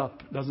piles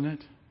up, doesn't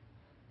it?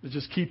 It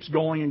just keeps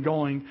going and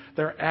going.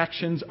 Their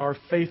actions are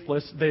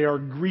faithless. They are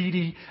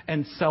greedy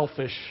and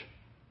selfish.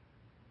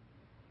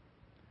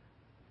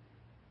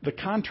 The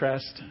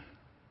contrast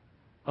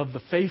of the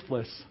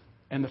faithless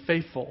and the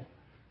faithful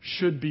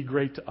should be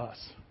great to us.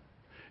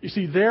 You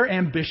see, their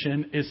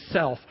ambition is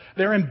self.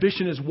 Their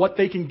ambition is what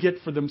they can get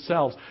for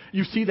themselves.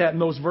 You see that in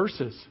those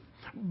verses.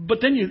 But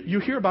then you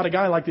hear about a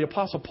guy like the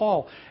Apostle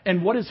Paul.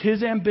 And what is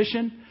his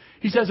ambition?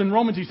 He says in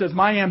Romans, he says,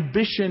 my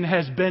ambition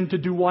has been to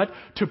do what?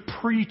 To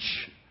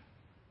preach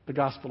the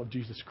gospel of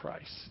Jesus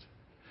Christ.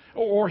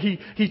 Or he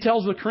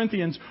tells the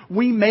Corinthians,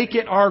 we make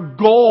it our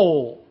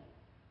goal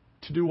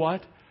to do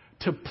what?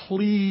 To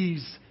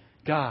please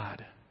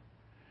God.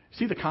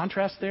 See the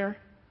contrast there?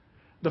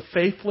 The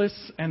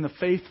faithless and the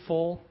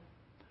faithful.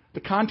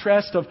 The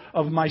contrast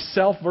of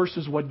myself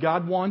versus what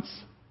God wants.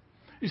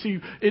 You see,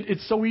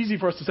 it's so easy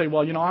for us to say,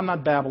 well, I'm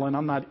not babbling.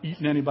 I'm not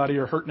eating anybody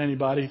or hurting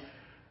anybody.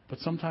 But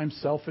sometimes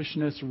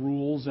selfishness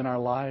rules in our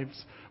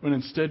lives, when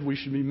instead we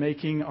should be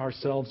making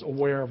ourselves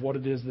aware of what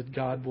it is that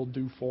God will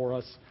do for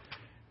us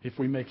if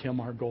we make Him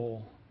our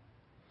goal.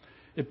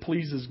 It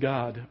pleases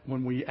God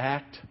when we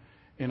act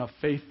in a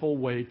faithful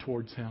way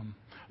towards Him.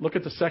 Look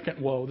at the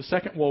second woe. The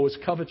second woe is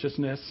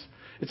covetousness.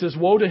 It says,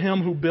 woe to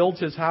him who builds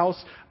his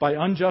house by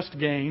unjust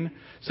gain,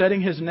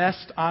 setting his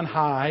nest on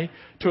high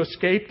to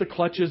escape the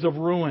clutches of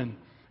ruin.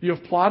 You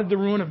have plotted the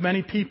ruin of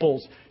many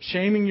peoples,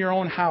 shaming your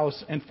own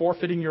house and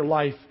forfeiting your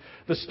life.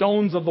 The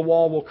stones of the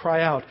wall will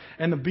cry out,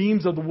 and the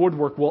beams of the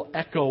woodwork will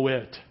echo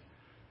it.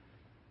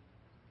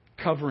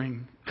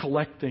 Covering,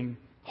 collecting,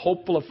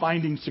 hopeful of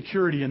finding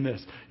security in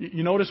this.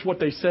 You notice what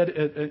they said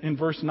in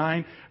verse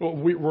 9?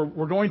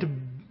 We're going to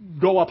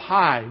go up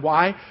high.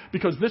 Why?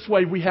 Because this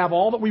way we have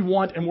all that we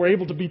want and we're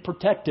able to be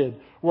protected.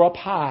 We're up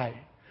high.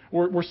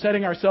 We're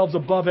setting ourselves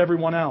above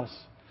everyone else.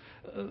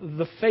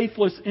 The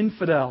faithless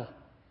infidel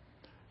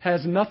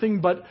has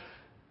nothing but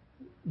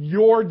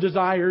your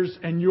desires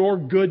and your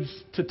goods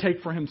to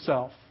take for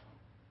himself.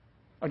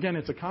 Again,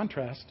 it's a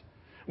contrast.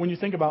 When you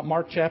think about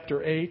Mark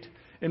chapter 8,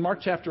 in Mark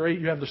chapter 8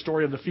 you have the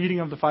story of the feeding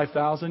of the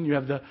 5,000. You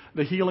have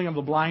the healing of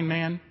the blind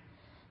man.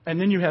 And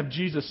then you have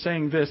Jesus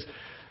saying this.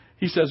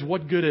 He says,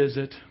 what good is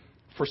it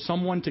for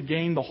someone to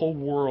gain the whole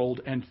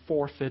world and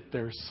forfeit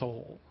their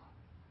soul?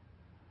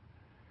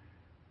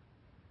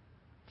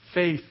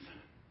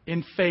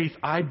 In faith,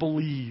 I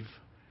believe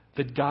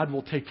that God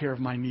will take care of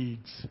my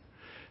needs.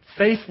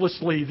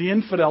 Faithlessly, the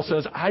infidel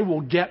says, I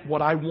will get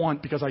what I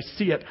want because I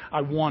see it,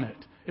 I want it.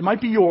 It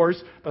might be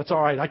yours, but it's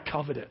all right, I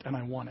covet it and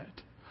I want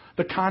it.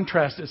 The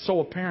contrast is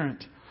so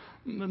apparent.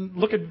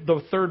 Look at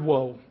the third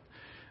woe.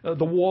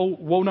 The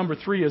woe number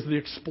 3 is the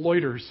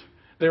exploiters.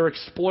 They're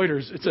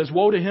exploiters. It says,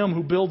 woe to him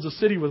who builds a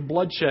city with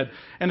bloodshed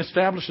and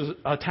establishes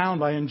a town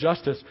by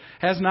injustice.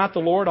 Has not the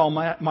Lord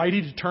Almighty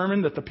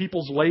determined that the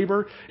people's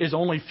labor is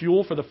only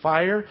fuel for the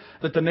fire,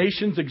 that the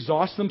nations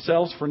exhaust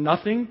themselves for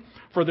nothing?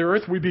 For the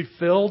earth will be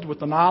filled with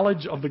the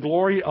knowledge of the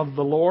glory of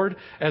the Lord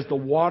as the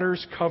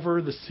waters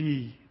cover the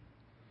sea.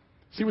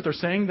 See what they're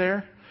saying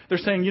there? They're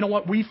saying, you know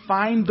what? We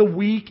find the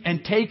weak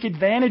and take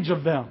advantage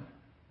of them.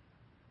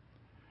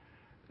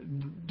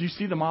 Do you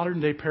see the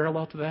modern day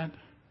parallel to that?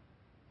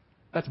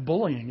 That's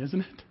bullying, isn't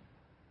it?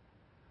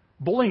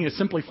 Bullying is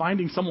simply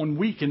finding someone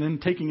weak and then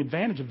taking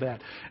advantage of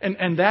that.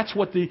 And that's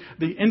what the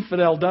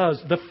infidel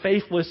does. The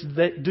faithless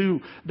do.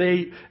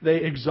 They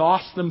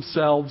exhaust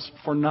themselves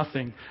for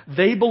nothing.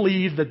 They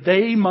believe that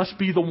they must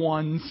be the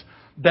ones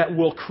that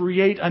will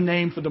create a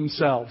name for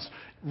themselves.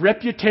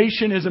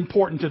 Reputation is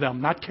important to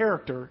them, not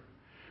character.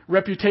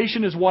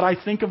 Reputation is what I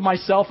think of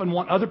myself and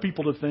want other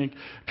people to think.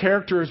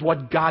 Character is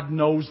what God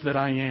knows that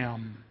I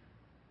am.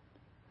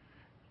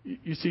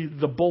 You see,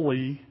 the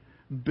bully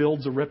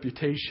builds a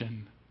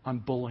reputation on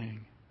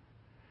bullying.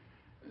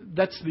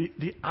 That's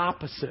the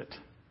opposite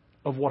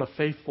of what a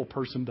faithful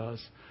person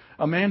does.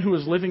 A man who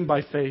is living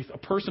by faith, a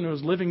person who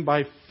is living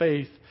by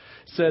faith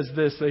says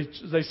this.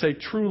 They say,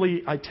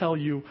 truly, I tell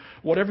you,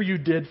 whatever you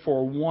did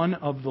for one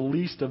of the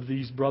least of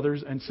these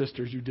brothers and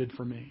sisters, you did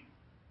for me.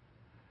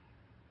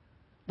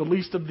 The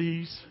least of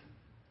these,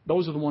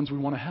 those are the ones we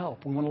want to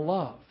help, we want to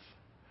love.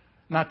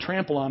 Not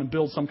trample on and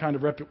build some kind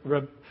of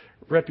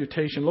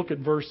reputation. Look at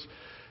verse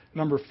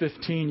number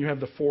 15. You have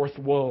the fourth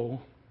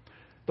woe.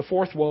 The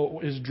fourth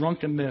woe is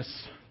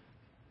drunkenness.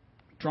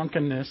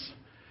 Drunkenness.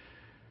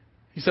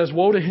 He says,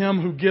 woe to him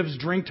who gives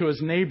drink to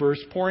his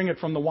neighbors, pouring it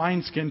from the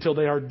wineskin till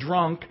they are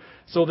drunk,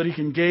 so that he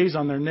can gaze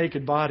on their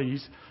naked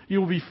bodies. You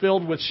will be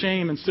filled with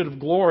shame instead of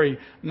glory.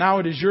 Now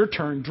it is your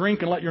turn.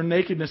 Drink and let your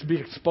nakedness be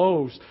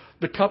exposed.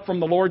 The cup from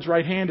the Lord's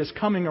right hand is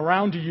coming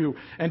around to you,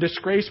 and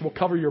disgrace will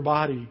cover your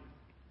body,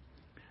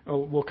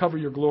 will cover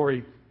your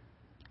glory.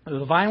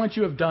 The violence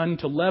you have done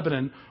to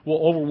Lebanon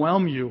will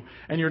overwhelm you,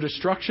 and your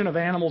destruction of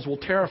animals will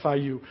terrify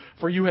you.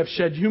 For you have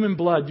shed human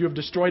blood. You have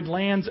destroyed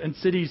lands and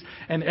cities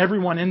and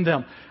everyone in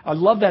them. I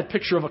love that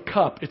picture of a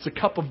cup. It's a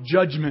cup of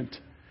judgment.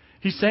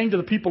 He's saying to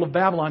the people of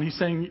Babylon, he's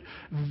saying,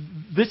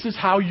 this is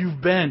how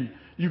you've been.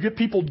 You get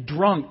people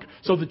drunk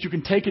so that you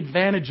can take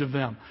advantage of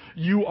them.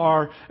 You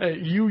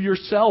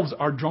yourselves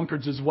are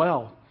drunkards as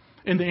well.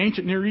 In the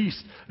ancient Near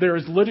East, there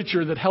is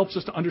literature that helps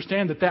us to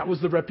understand that was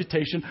the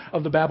reputation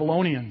of the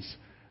Babylonians.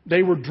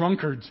 They were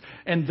drunkards,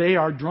 and they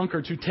are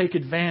drunkards who take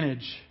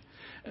advantage.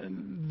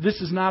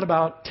 This is not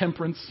about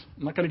temperance.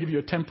 I'm not going to give you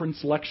a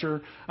temperance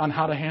lecture on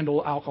how to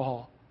handle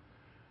alcohol.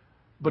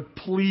 But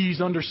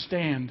please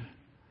understand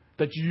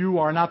that you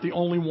are not the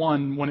only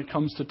one when it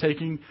comes to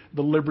taking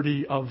the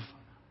liberty of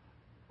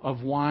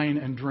wine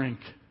and drink.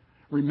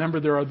 Remember,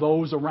 there are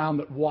those around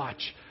that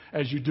watch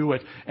as you do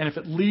it. And if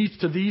it leads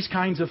to these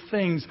kinds of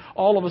things,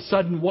 all of a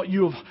sudden what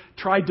you have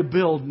tried to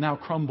build now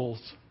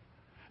crumbles.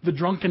 The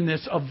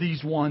drunkenness of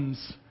these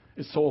ones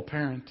is so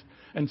apparent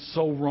and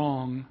so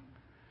wrong.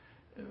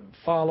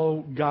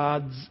 Follow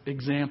God's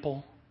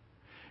example.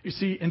 You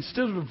see,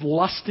 instead of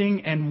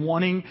lusting and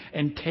wanting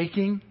and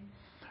taking,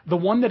 the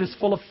one that is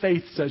full of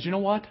faith says, you know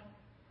what?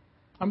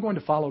 I'm going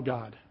to follow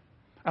God.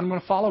 I'm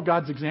going to follow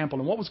God's example.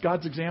 And what was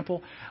God's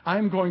example?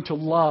 I'm going to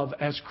love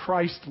as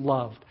Christ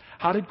loved.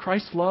 How did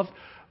Christ love?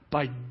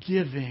 By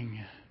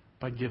giving.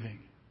 By giving.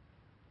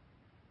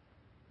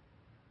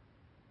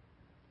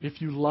 If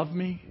you love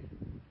me,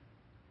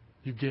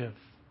 you give.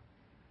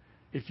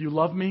 If you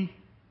love me,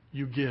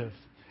 you give.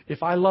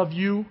 If I love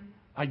you,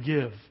 I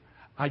give.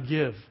 I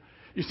give.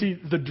 You see,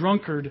 the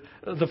drunkard,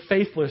 the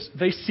faithless,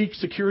 they seek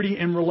security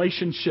in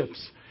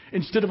relationships.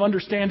 Instead of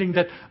understanding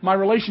that my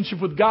relationship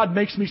with God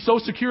makes me so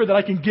secure that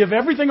I can give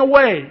everything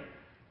away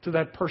to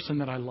that person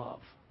that I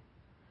love.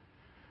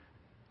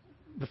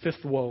 The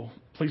fifth woe.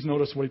 Please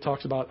notice what he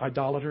talks about,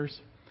 idolaters.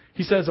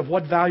 He says, of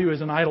what value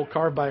is an idol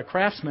carved by a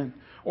craftsman,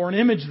 or an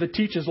image that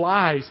teaches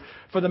lies?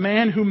 For the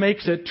man who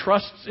makes it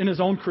trusts in his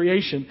own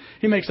creation.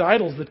 He makes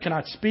idols that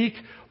cannot speak.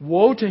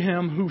 Woe to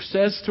him who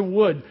says to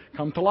wood,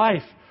 come to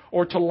life,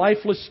 or to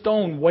lifeless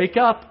stone, wake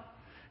up.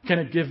 Can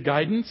it give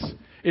guidance?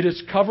 It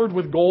is covered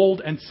with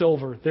gold and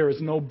silver. There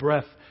is no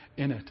breath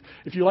in it.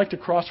 If you like to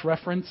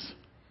cross-reference,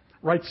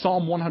 write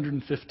Psalm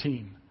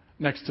 115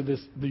 next to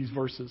these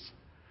verses.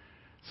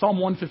 Psalm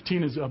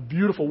 115 is a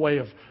beautiful way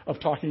of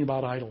talking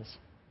about idols.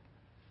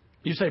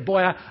 You say, boy,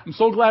 I'm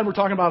so glad we're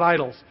talking about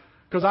idols,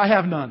 because I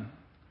have none.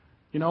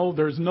 You know,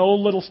 there's no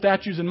little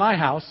statues in my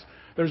house.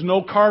 There's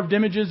no carved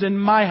images in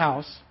my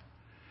house.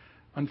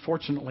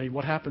 Unfortunately,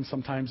 what happens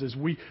sometimes is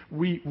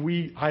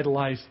we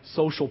idolize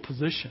social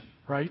position,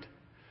 right?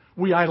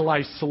 We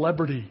idolize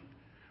celebrity.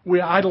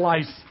 We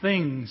idolize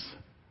things.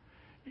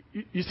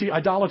 You see,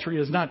 idolatry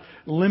is not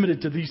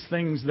limited to these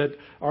things that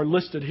are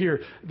listed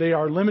here. They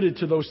are limited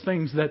to those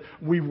things that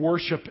we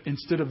worship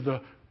instead of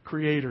the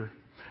Creator.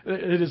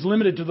 It is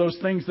limited to those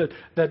things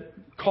that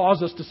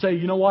cause us to say,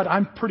 you know what,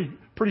 I'm pretty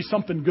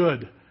something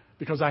good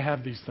because I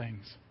have these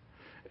things.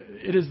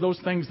 It is those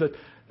things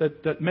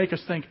that make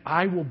us think,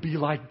 I will be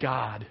like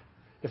God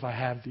if I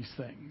have these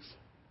things.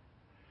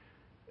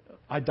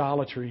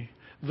 Idolatry.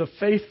 The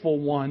faithful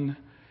one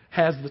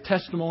has the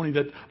testimony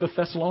that the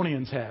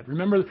Thessalonians had.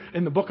 Remember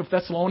in the book of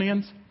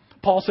Thessalonians,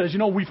 Paul says,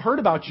 we've heard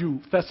about you,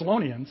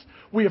 Thessalonians.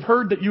 We have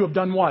heard that you have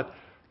done what?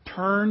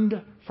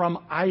 Turned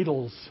from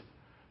idols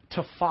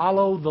to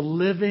follow the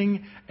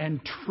living and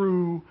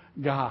true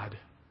God.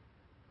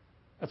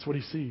 That's what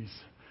he sees.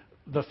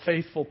 The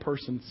faithful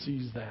person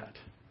sees that.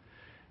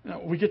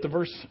 Now, we get to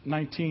verse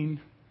 19,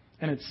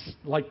 and it's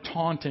like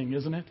taunting,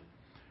 isn't it?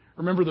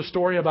 Remember the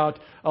story about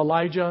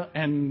Elijah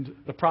and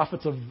the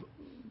prophets of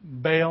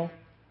Baal?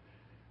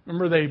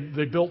 Remember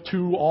they built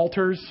 2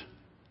 altars?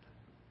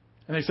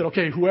 And they said,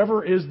 okay,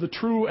 whoever is the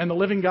true and the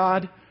living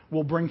God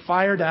will bring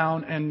fire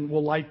down and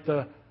will light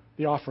the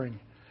offering.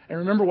 And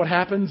remember what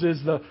happens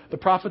is the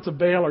prophets of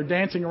Baal are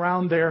dancing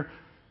around their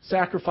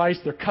sacrifice.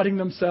 They're cutting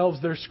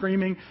themselves. They're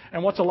screaming.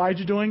 And what's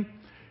Elijah doing?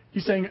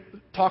 He's saying,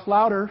 talk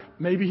louder.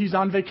 Maybe he's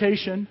on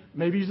vacation.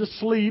 Maybe he's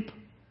asleep.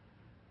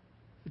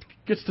 It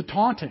gets to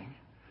taunting.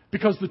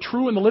 Because the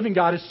true and the living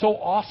God is so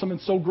awesome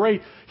and so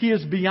great. He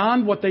is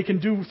beyond what they can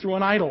do through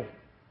an idol.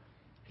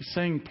 He's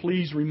saying,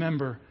 please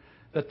remember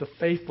that the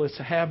faithless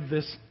have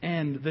this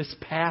end, this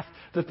path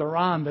that they're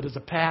on that is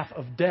a path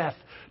of death.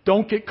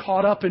 Don't get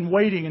caught up in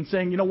waiting and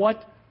saying, you know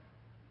what?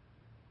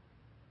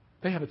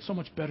 They have it so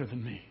much better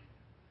than me.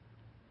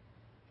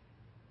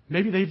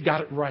 Maybe they've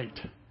got it right.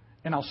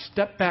 And I'll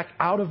step back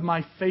out of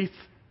my faith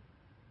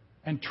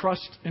and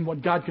trust in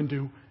what God can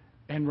do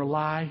and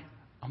rely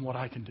on what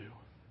I can do.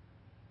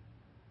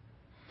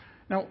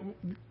 Now,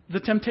 the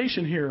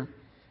temptation here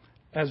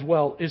as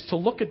well is to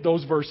look at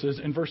those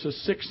verses in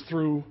verses 6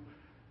 through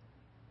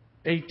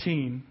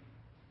 18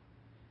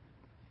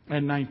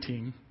 and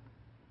 19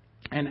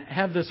 and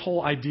have this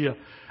whole idea.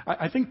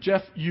 I think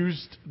Jeff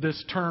used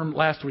this term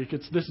last week.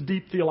 It's this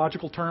deep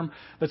theological term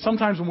that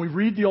sometimes when we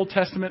read the Old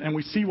Testament and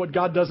we see what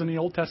God does in the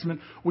Old Testament,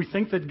 we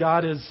think that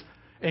God is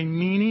a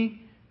meanie.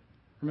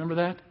 Remember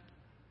that?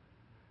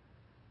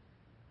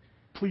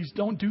 Please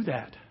don't do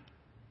that.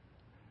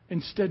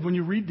 Instead, when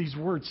you read these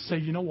words, say,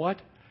 you know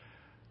what?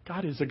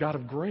 God is a God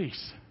of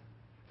grace.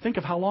 Think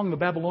of how long the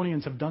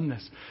Babylonians have done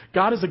this.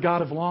 God is a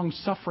God of long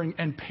suffering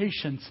and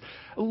patience.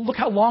 Look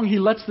how long He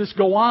lets this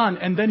go on,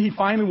 and then He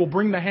finally will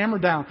bring the hammer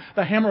down,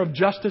 the hammer of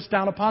justice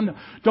down upon them.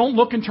 Don't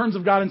look in terms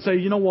of God and say,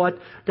 you know what?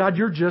 God,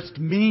 you're just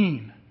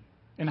mean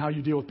in how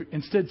you deal with people.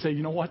 Instead, say,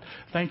 you know what?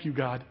 Thank you,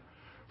 God,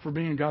 for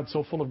being a God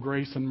so full of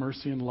grace and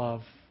mercy and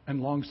love and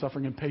long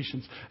suffering and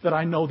patience that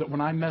I know that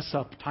when I mess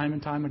up time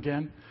and time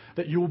again,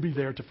 that you will be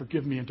there to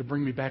forgive me and to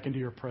bring me back into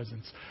your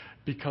presence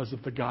because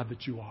of the God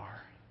that you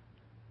are.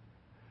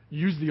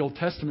 Use the Old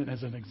Testament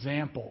as an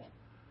example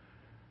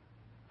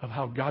of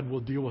how God will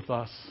deal with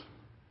us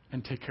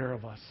and take care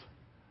of us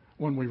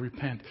when we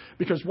repent.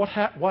 Because what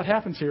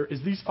happens here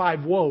is these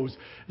 5 woes.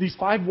 These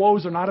 5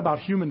 woes are not about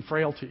human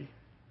frailty.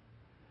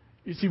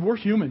 You see, we're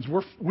humans.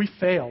 We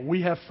fail.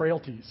 We have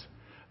frailties.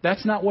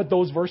 That's not what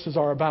those verses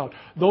are about.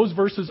 Those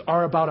verses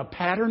are about a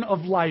pattern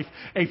of life,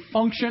 a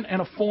function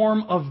and a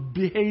form of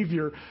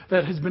behavior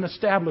that has been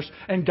established,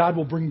 and God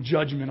will bring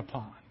judgment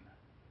upon.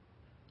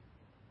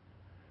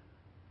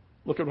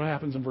 Look at what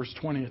happens in verse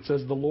 20. It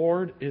says, the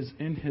Lord is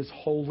in His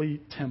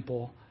holy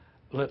temple.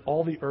 Let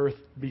all the earth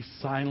be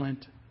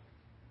silent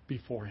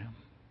before Him.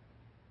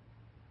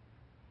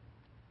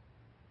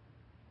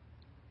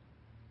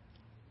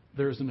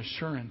 There is an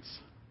assurance.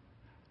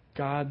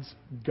 God's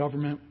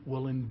government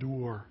will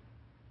endure.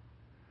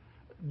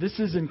 This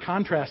is in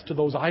contrast to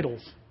those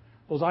idols.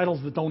 Those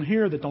idols that don't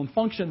hear, that don't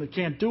function, that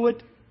can't do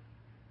it.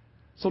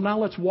 So now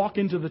let's walk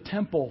into the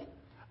temple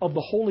of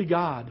the holy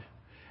God.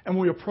 And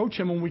when we approach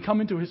Him, when we come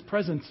into His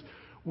presence,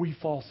 we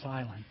fall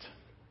silent.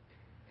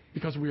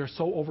 Because we are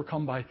so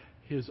overcome by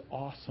His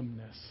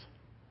awesomeness.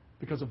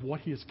 Because of what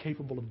He is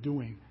capable of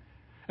doing.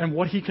 And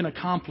what He can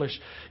accomplish.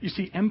 You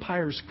see,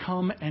 empires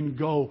come and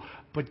go.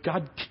 But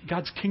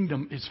God's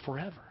kingdom is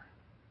forever.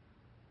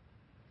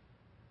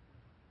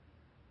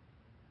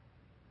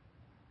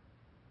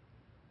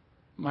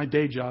 My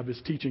day job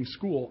is teaching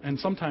school, and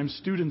sometimes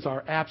students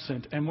are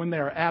absent, and when they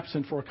are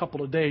absent for a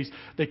couple of days,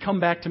 they come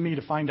back to me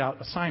to find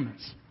out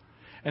assignments.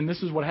 And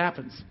this is what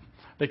happens.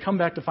 They come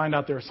back to find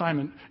out their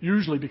assignment,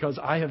 usually because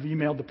I have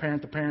emailed the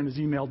parent has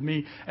emailed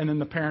me, and then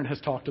the parent has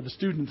talked to the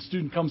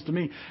student comes to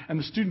me, and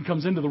the student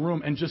comes into the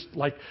room and just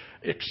like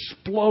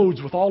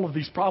explodes with all of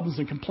these problems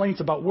and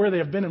complaints about where they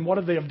have been and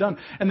what they have done.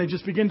 And they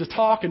just begin to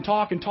talk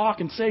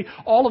and say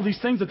all of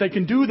these things that they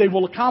can do, they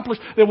will accomplish,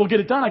 they will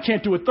get it done. I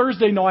can't do it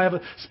Thursday. No, I have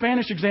a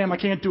Spanish exam. I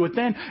can't do it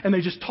then. And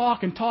they just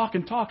talk.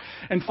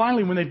 And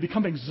finally, when they've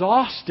become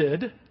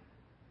exhausted,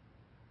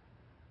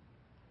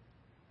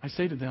 I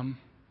say to them,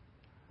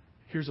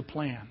 here's a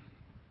plan.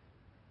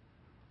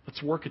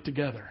 Let's work it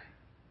together.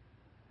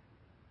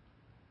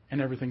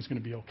 And everything's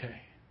going to be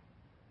okay.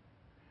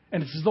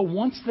 And it's as though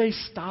once they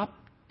stop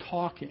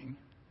talking,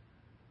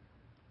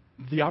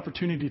 the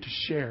opportunity to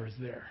share is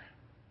there.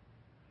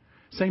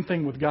 Same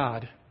thing with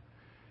God.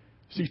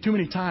 See, too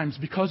many times,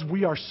 because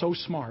we are so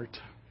smart,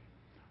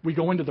 we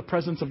go into the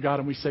presence of God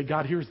and we say,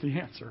 God, here's the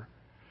answer.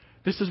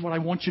 This is what I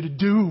want you to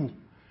do.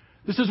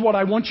 This is what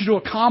I want you to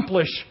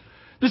accomplish.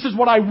 This is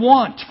what I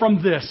want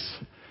from this.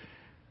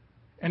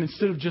 And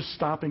instead of just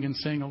stopping and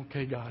saying,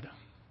 okay, God,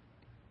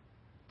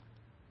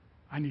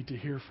 I need to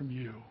hear from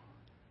you,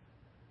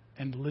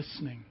 and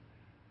listening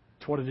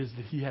to what it is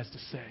that He has to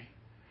say,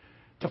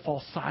 to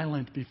fall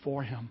silent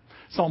before Him.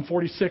 Psalm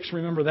 46,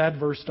 remember that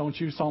verse, don't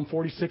you? Psalm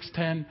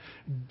 46:10,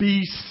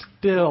 be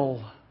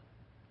still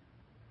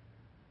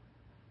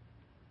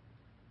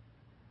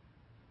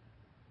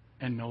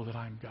and know that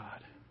I'm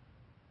God.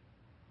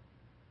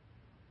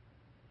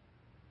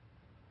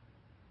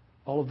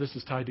 All of this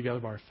is tied together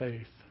by our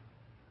faith,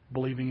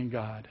 believing in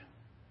God,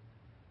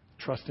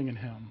 trusting in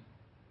Him.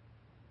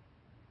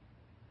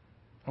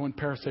 I went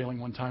parasailing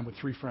one time with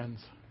 3 friends.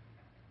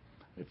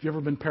 If you've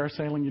ever been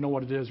parasailing, you know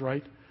what it is,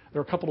 right?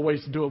 There are a couple of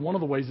ways to do it. One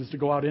of the ways is to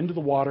go out into the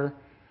water.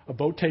 A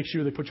boat takes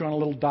you. They put you on a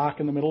little dock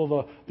in the middle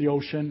of the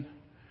ocean.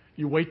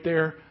 You wait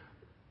there.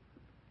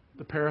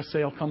 The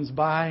parasail comes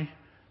by.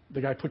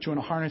 The guy puts you in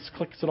a harness,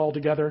 clicks it all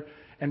together.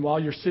 And while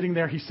you're sitting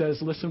there, he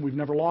says, listen, we've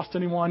never lost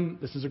anyone.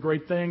 This is a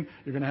great thing.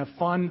 You're going to have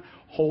fun.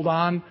 Hold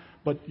on.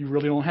 But you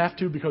really don't have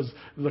to, because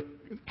the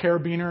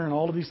carabiner and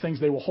all of these things,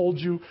 they will hold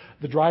you.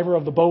 The driver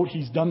of the boat,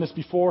 he's done this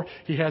before.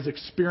 He has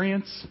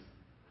experience.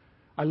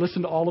 I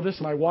listened to all of this,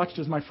 and I watched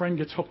as my friend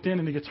gets hooked in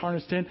and he gets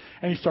harnessed in,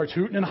 and he starts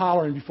hooting and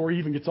hollering before he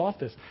even gets off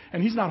this.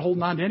 And he's not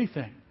holding on to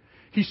anything.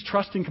 He's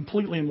trusting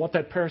completely in what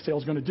that parasail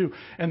is going to do.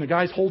 And the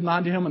guy's holding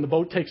on to him, and the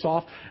boat takes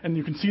off, and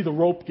you can see the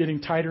rope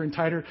getting tighter and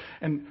tighter.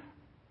 And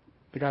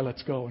the guy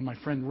lets go, and my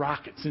friend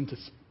rockets into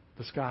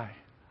the sky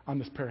on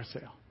this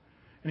parasail.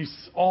 And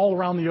he's all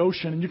around the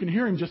ocean, and you can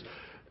hear him just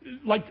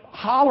like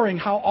hollering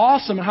how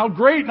awesome and how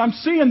great, and I'm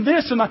seeing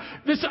this, and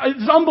this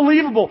is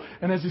unbelievable.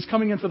 And as he's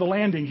coming in for the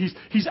landing,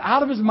 he's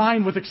out of his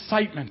mind with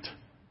excitement.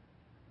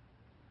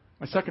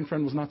 My second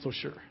friend was not so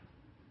sure.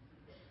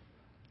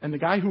 And the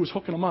guy who was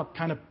hooking him up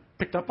kind of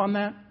picked up on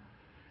that.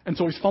 And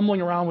so he's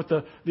fumbling around with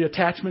the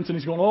attachments, and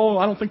he's going, oh,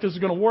 I don't think this is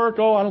going to work.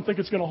 Oh, I don't think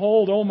it's going to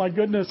hold. Oh, my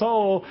goodness.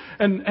 Oh,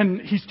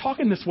 and he's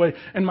talking this way.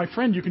 And my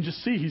friend, you can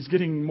just see he's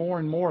getting more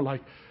and more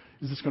like,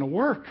 is this going to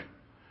work?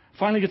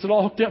 Finally gets it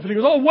all hooked up, and he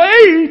goes, oh,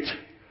 wait!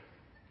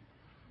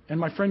 And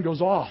my friend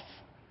goes off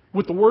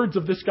with the words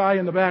of this guy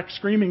in the back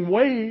screaming,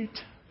 wait!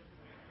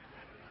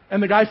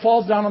 And the guy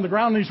falls down on the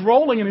ground, and he's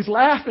rolling, and he's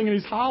laughing, and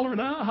he's hollering,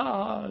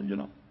 you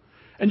know.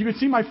 And you can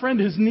see my friend,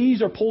 his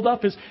knees are pulled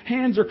up, his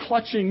hands are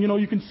clutching. You know,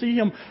 you can see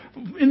him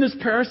in this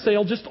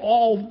parasail just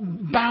all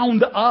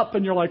bound up,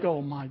 and you're like,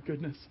 oh my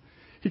goodness.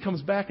 He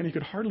comes back, and he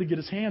could hardly get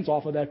his hands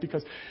off of that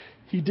because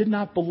he did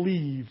not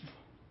believe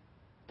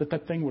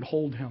that thing would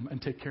hold him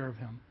and take care of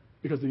him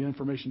because of the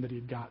information that he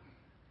had gotten.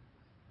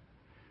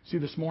 See,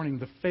 this morning,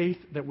 the faith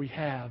that we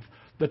have,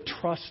 the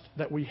trust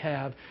that we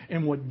have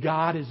in what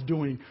God is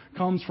doing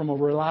comes from a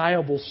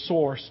reliable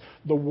source,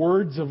 the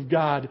words of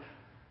God.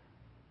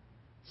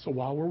 So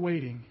while we're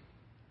waiting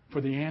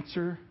for the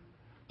answer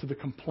to the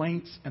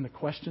complaints and the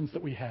questions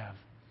that we have,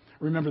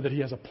 remember that He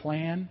has a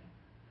plan,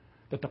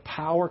 that the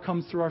power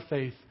comes through our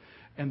faith,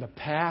 and the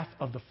path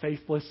of the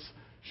faithless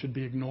should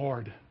be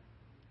ignored.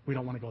 We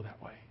don't want to go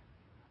that way.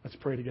 Let's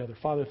pray together.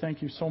 Father,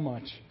 thank You so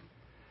much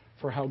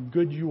for how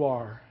good You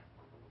are.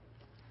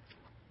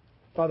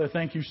 Father,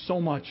 thank You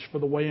so much for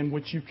the way in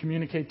which You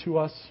communicate to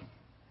us.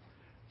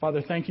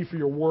 Father, thank You for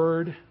Your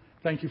word.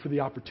 Thank You for the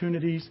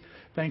opportunities.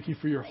 Thank You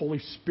for Your Holy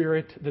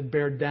Spirit that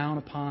bear down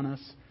upon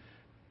us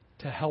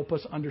to help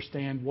us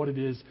understand what it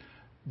is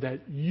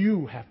that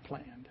You have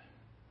planned.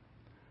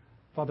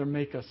 Father,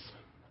 make us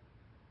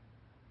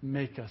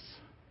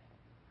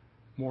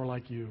more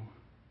like You.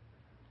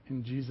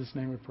 In Jesus'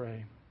 name we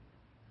pray.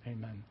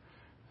 Amen.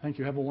 Thank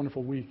you. Have a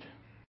wonderful week.